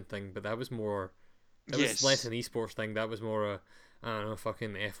training thing, but that was more, was less an esports thing. That was more I don't know,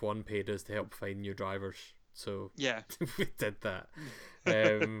 fucking F1 paid us to help find new drivers, so yeah, we did that.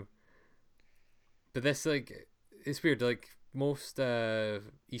 But this, like, it's weird, like, most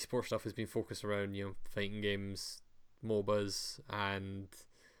esports stuff has been focused around, you know, fighting games, MOBAs, and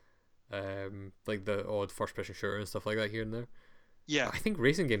like the odd first person shooter and stuff like that here and there. Yeah. But I think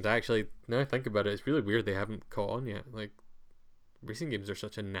racing games, actually, now I think about it, it's really weird they haven't caught on yet. Like, racing games are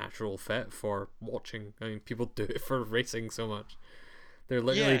such a natural fit for watching. I mean, people do it for racing so much. They're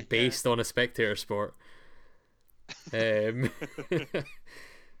literally based on a spectator sport. Yeah,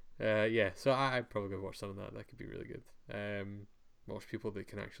 so I'm probably going to watch some of that. That could be really good. Watch people that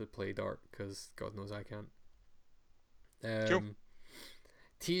can actually play Dart, because God knows I can't. Cool.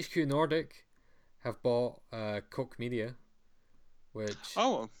 THQ Nordic have bought Koch Media, which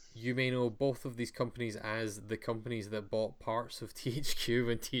you may know both of these companies as the companies that bought parts of THQ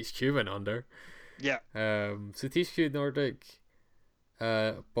when THQ went under. Yeah. So THQ Nordic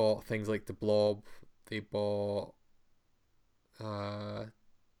bought things like The Blob. They bought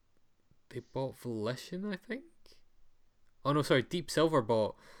Volition, I think. Oh no, sorry, Deep Silver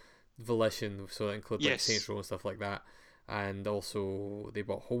bought Volition, so that includes like Saints Row and stuff like that. And also they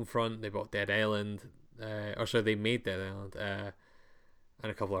bought Homefront, they bought Dead Island, they made Dead Island, and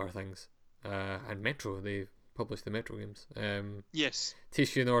a couple of other things. And Metro, they published the Metro games. Yes.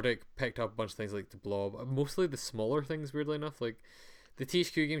 THQ Nordic picked up a bunch of things like The Blob, mostly the smaller things, weirdly enough. Like the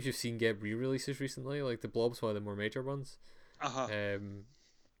THQ games you've seen get re-releases recently, like The Blob's one of the more major ones.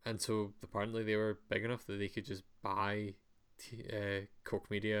 And so apparently they were big enough that they could just buy Koch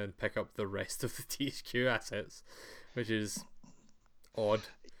Media and pick up the rest of the THQ assets, which is odd.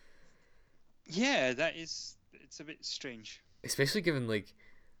 Yeah, it's a bit strange. Especially given, like,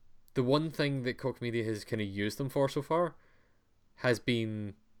 the one thing that Koch Media has kind of used them for so far has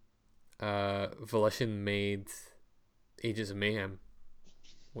been Volition made Agents of Mayhem,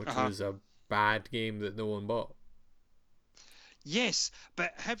 which was a bad game that no one bought. Yes,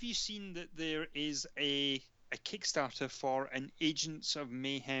 but have you seen that there is a Kickstarter for an Agents of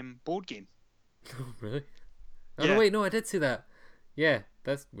Mayhem board game? Oh, really? Oh, no, wait, no, I did see that. Yeah,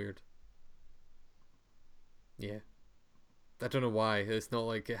 that's weird. Yeah. I don't know why. It's not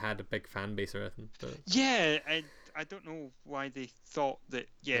like it had a big fan base or anything. But yeah, I don't know why they thought that,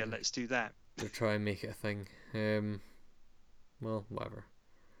 let's do that. They're trying to make it a thing. Well, whatever.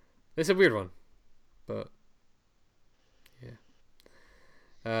 It's a weird one. But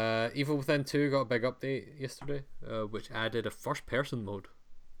yeah. Evil Within 2 got a big update yesterday, which added a first person mode.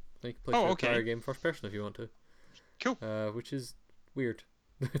 You can play the entire game first person if you want to. Cool. Which is weird.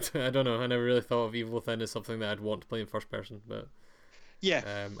 I don't know. I never really thought of Evil Within as something that I'd want to play in first person, but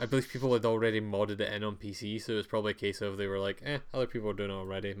yeah. I believe people had already modded it in on PC, so it was probably a case of they were like, other people are doing it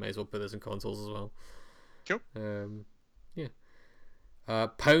already. Might as well put this in consoles as well. Cool. Yeah.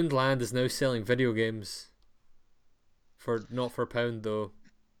 Poundland is now selling video games not for a pound though.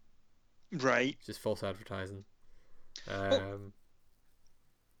 Right. Just false advertising. Yeah.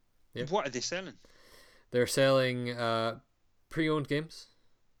 What are they selling? They're selling pre-owned games.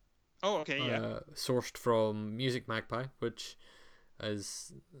 Oh, okay, yeah. Sourced from Music Magpie, which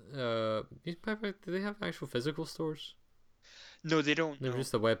is Music Magpie. Do they have actual physical stores? No, they don't. They were No.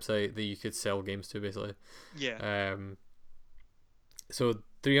 just a website that you could sell games to, basically. Yeah. So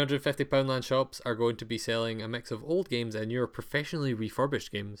 £350 Poundland shops are going to be selling a mix of old games and your professionally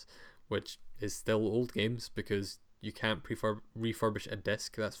refurbished games, which is still old games because you can't refurbish a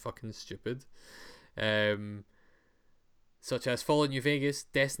disc. That's fucking stupid. Such as Fallout New Vegas,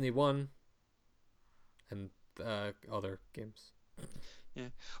 Destiny 1, and other games. Yeah.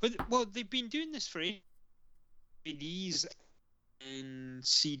 Well, they've been doing this for DVDs and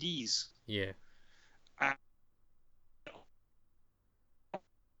CDs. Yeah. Uh,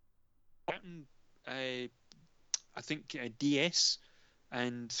 I think DS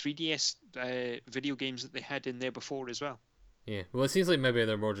and 3DS video games that they had in there before as well. Yeah. Well, it seems like maybe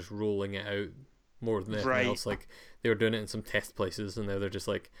they're more just rolling it out more than anything else. Like they were doing it in some test places, and now they're just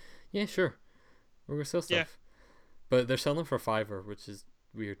like, yeah, sure, we're gonna sell stuff. Yeah. But they're selling them for $5, which is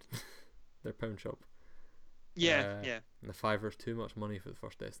weird. They're pound shop. Yeah, yeah. And the $5 is too much money for the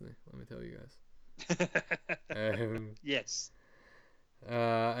first Destiny. Let me tell you guys. Yes.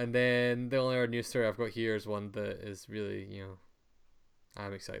 And then the only other news story I've got here is one that is really,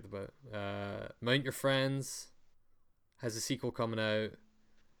 I'm excited about. Mount Your Friends has a sequel coming out.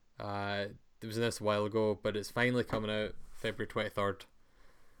 It was announced a while ago, but it's finally coming out February 23rd.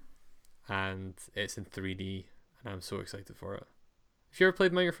 And it's in 3D, and I'm so excited for it. Have you ever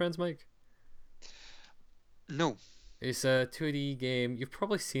played Mount Your Friends, Mike? No. It's a 2D game. You've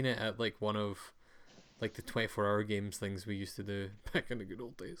probably seen it at like one of like the 24-hour games things we used to do back in the good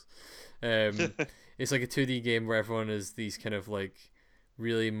old days. It's like a 2D game where everyone is these kind of like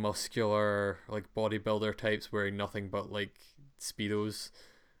really muscular like bodybuilder types wearing nothing but like speedos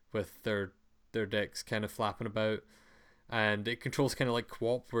with their dicks kind of flapping about, and it controls kind of like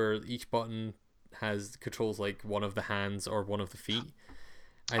co-op where each button has controls like one of the hands or one of the feet,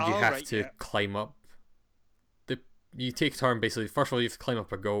 and you have to climb up. You take a turn basically. First of all, you have to climb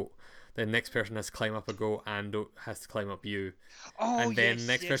up a goat. The next person has to climb up a goat and has to climb up you. And then the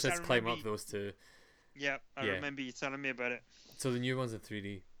next person has to climb up those two. Yeah, I remember you telling me about it. So the new one's in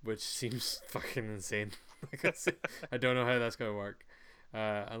 3D, which seems fucking insane. I don't know how that's going to work.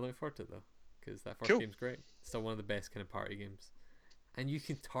 I'm looking forward to it though, because that first game's great. It's still one of the best kind of party games. And you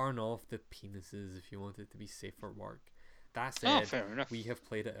can turn off the penises if you want it to be safe for work. That said, fair enough. We have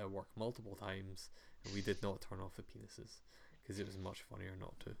played it at work multiple times, and we did not turn off the penises because it was much funnier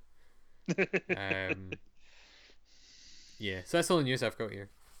not to. Yeah, so that's all the news I've got here.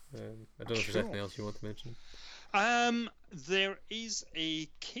 I don't know if there's anything else you want to mention. There is a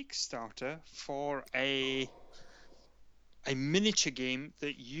Kickstarter for a miniature game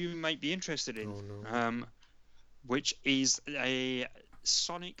that you might be interested in. Oh, no. Which is a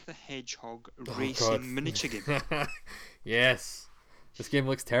Sonic the Hedgehog racing miniature game. Yes, this game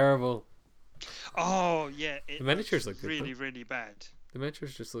looks terrible. Oh yeah, the miniatures look really, good, really bad. The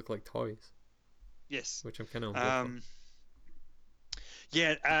miniatures just look like toys. Yes, which I'm kind of on board for.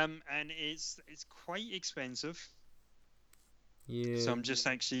 Yeah, and it's quite expensive. Yeah. So I'm just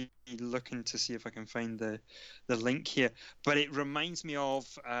actually looking to see if I can find the link here. But it reminds me of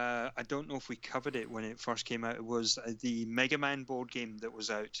I don't know if we covered it when it first came out. It was the Mega Man board game that was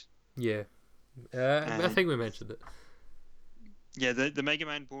out. Yeah, I think we mentioned it. Yeah, the Mega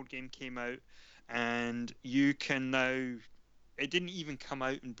Man board game came out, and you can now. It didn't even come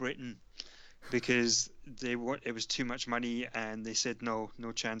out in Britain because it was too much money, and they said no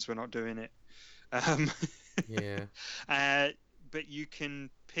chance, we're not doing it. Yeah. But you can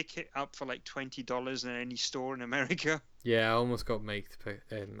pick it up for like $20 in any store in America. Yeah, I almost got I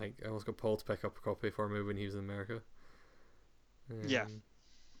almost got Paul to pick up a copy for me when he was in America. Yeah.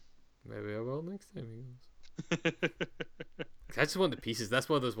 Maybe I will next time he goes. I just want the pieces. That's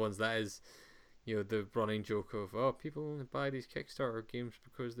one of those ones that is, the running joke of, people only buy these Kickstarter games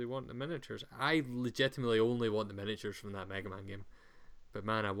because they want the miniatures. I legitimately only want the miniatures from that Mega Man game. But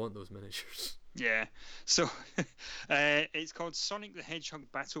man, I want those miniatures. Yeah, so it's called Sonic the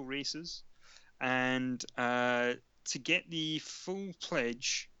Hedgehog Battle Racers, and to get the full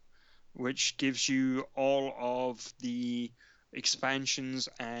pledge, which gives you all of the expansions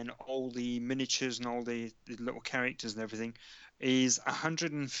and all the miniatures and all the little characters and everything, is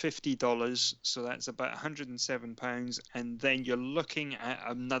 $150. So that's about £107, and then you're looking at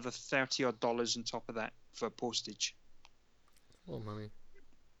another $30 odd on top of that for postage. Oh, money.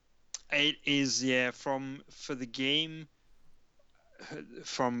 It is, yeah, for the game,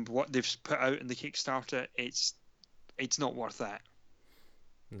 from what they've put out in the Kickstarter, it's not worth that.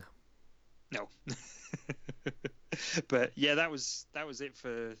 No. But yeah, that was it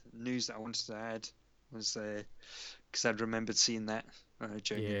for news that I wanted to add. Was because I'd remembered seeing that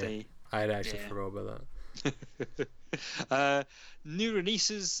during the day. I had actually forgot about that. New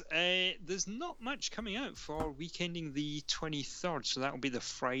releases. There's not much coming out for week ending the 23rd, so that will be the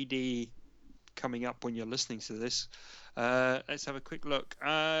Friday coming up when you're listening to this. Let's have a quick look.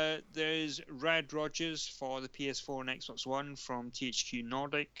 There's Rad Rogers for the PS4 and Xbox One from THQ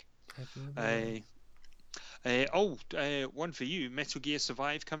Nordic. One for you. Metal Gear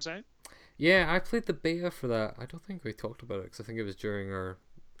Survive comes out. Yeah, I played the beta for that. I don't think we talked about it because I think it was during our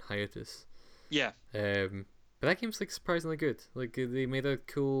hiatus. Yeah. But that game's like surprisingly good. Like they made a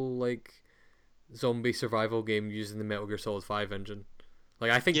cool like zombie survival game using the Metal Gear Solid 5 engine.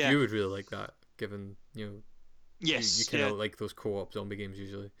 Like I think you would really like that, given yes, you kind of like those co-op zombie games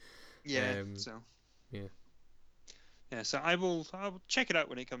usually. Yeah. Yeah. So I will check it out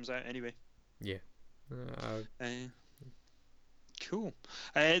when it comes out anyway. Yeah. Cool.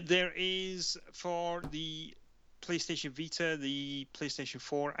 There is for the PlayStation Vita, the PlayStation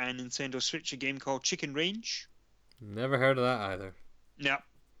 4, and Nintendo Switch a game called Chicken Range. Never heard of that either.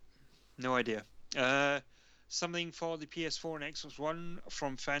 No idea. Something for the PS4 and Xbox One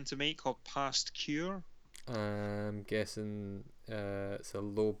from Phantom 8 called Past Cure. I'm guessing it's a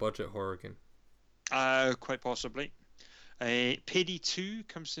low budget horror game. Quite possibly. Payday 2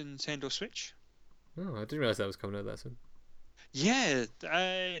 comes to Nintendo Switch. Oh, I didn't realize that was coming out that soon. Yeah,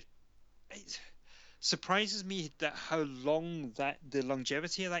 it surprises me that the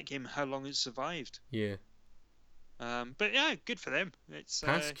longevity of that game, how long it survived. Yeah. But yeah, good for them.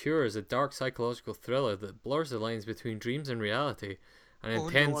 Past Cure is a dark psychological thriller that blurs the lines between dreams and reality. An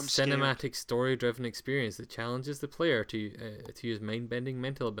intense cinematic story-driven experience that challenges the player to use mind-bending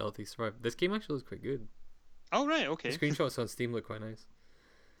mental abilities to survive. This game actually looks quite good. Oh right, okay. The screenshots on Steam look quite nice.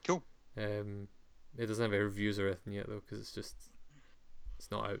 Cool. It doesn't have any reviews or anything yet though, because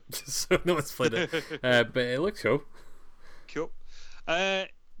it's not out, so no one's played it. But it looks cool. Cool.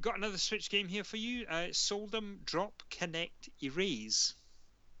 Got another Switch game here for you. Soldum Drop Connect Erase.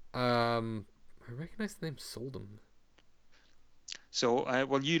 I recognise the name Soldum. So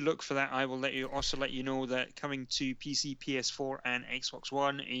while you look for that, I will let you know that coming to PC, PS4, and Xbox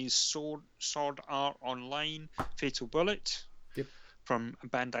One is Sword Art Online Fatal Bullet. Yep. From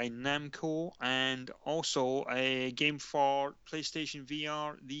Bandai Namco, and also a game for PlayStation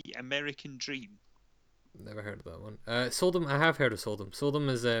VR, The American Dream. Never heard of that one. Soldum, I have heard of Soldum. Soldum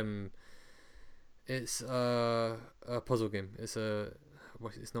is it's a puzzle game. It's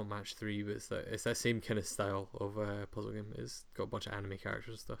not match 3, but it's that same kind of style of puzzle game. It's got a bunch of anime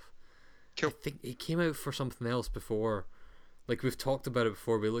characters and stuff. Cool. I think it came out for something else before. Like we've talked about it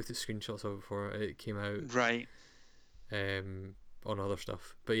before. We looked at screenshots of it before it came out. Right. On other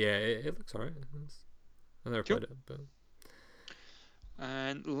stuff, but yeah, it looks alright. I never played it, but.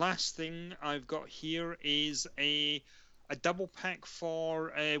 And last thing I've got here is a double pack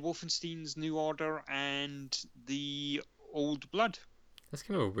for Wolfenstein's New Order and the Old Blood. That's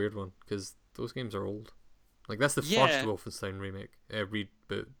kind of a weird one because those games are old. Like that's the first Wolfenstein remake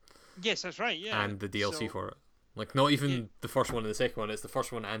reboot. Yes, that's right. Yeah, and the DLC for it. Like not even the first one and the second one. It's the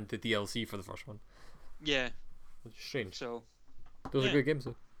first one and the DLC for the first one. Yeah, which is strange. So. Those are good games,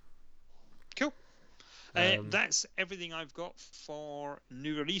 though. Cool. That's everything I've got for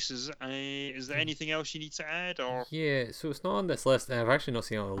new releases. Is there anything else you need to add, or? Yeah, so it's not on this list. I've actually not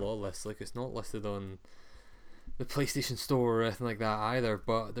seen it on a lot of lists. Like it's not listed on the PlayStation Store or anything like that either.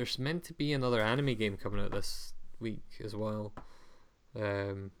 But there's meant to be another anime game coming out this week as well.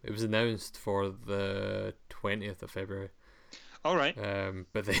 It was announced for the 20th of February. All right.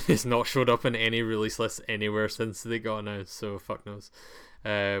 But then it's not showed up in any release list anywhere since they got announced, so fuck knows.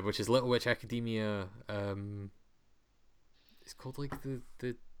 Which is Little Witch Academia. It's called like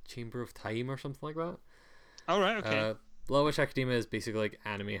the Chamber of Time or something like that. All right. Okay. Little Witch Academia is basically like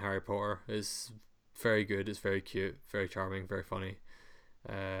anime Harry Potter. It's very good. It's very cute, very charming, very funny.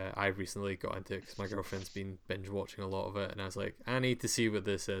 I recently got into it because my girlfriend's been binge watching a lot of it, and I was like, I need to see what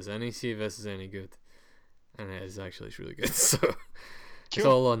this is. I need to see if this is any good. And it's really good. So it's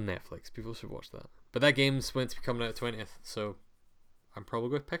all on Netflix. People should watch that. But that game's meant to be coming out 20th, so I'm probably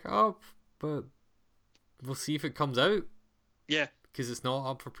going to pick it up. But we'll see if it comes out. Yeah. Because it's not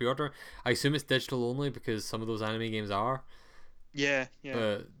up for pre-order. I assume it's digital only because some of those anime games are. Yeah.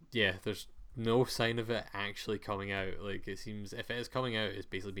 But yeah, there's no sign of it actually coming out. Like it seems if it is coming out, it's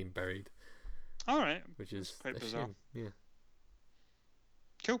basically been buried. All right. Which is quite bizarre. Shame. Yeah.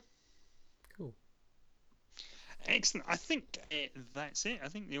 Cool. Excellent. I think that's it. I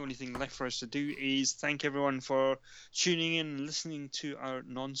think the only thing left for us to do is thank everyone for tuning in and listening to our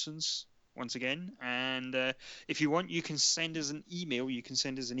nonsense once again. And if you want, you can send us an email. You can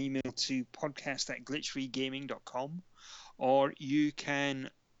send us an email to podcast@glitchfreegaming.com, or you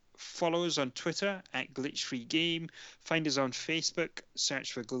can follow us on Twitter at Glitch Free Game. Find us on Facebook,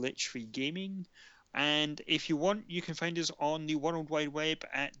 search for Glitch Free Gaming. And if you want, you can find us on the World Wide Web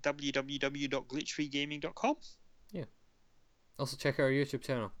at www.glitchfreegaming.com. Yeah. Also check out our YouTube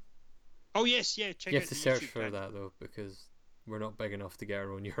channel. Oh yes, yeah. Check You out have to the search YouTube for channel. that though, because we're not big enough to get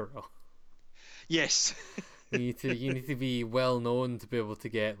our own URL. Yes. You need to be well known to be able to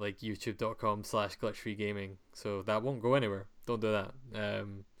get like youtube.com/glitchfreegaming. So that won't go anywhere. Don't do that.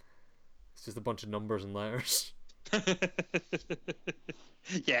 It's just a bunch of numbers and letters.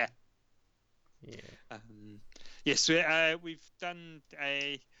 Yeah. Yeah. Yes, we've done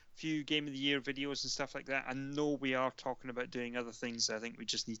a few Game of the Year videos and stuff like that. I know we are talking about doing other things. I think we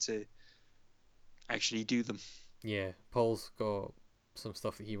just need to actually do them. Yeah. Paul's got some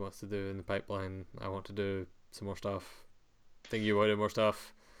stuff that he wants to do in the pipeline. I want to do some more stuff. I think you want to do more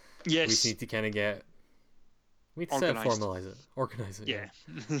stuff. Yes. We just need to kind of formalize it, organize it. Yeah.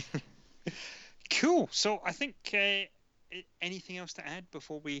 Cool. So I think anything else to add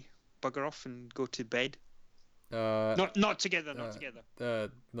before we bugger off and go to bed? Not together. Not together.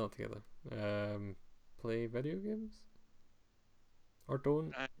 Not together. Play video games, or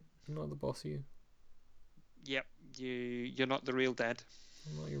don't. I'm not the boss of you. Yep. You're not the real dad.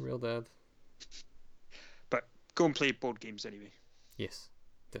 I'm not your real dad. But go and play board games anyway. Yes,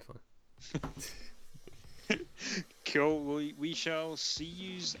 definitely. Cool. We shall see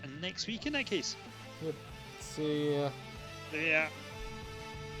you next week in that case. Yep. See ya. Yeah.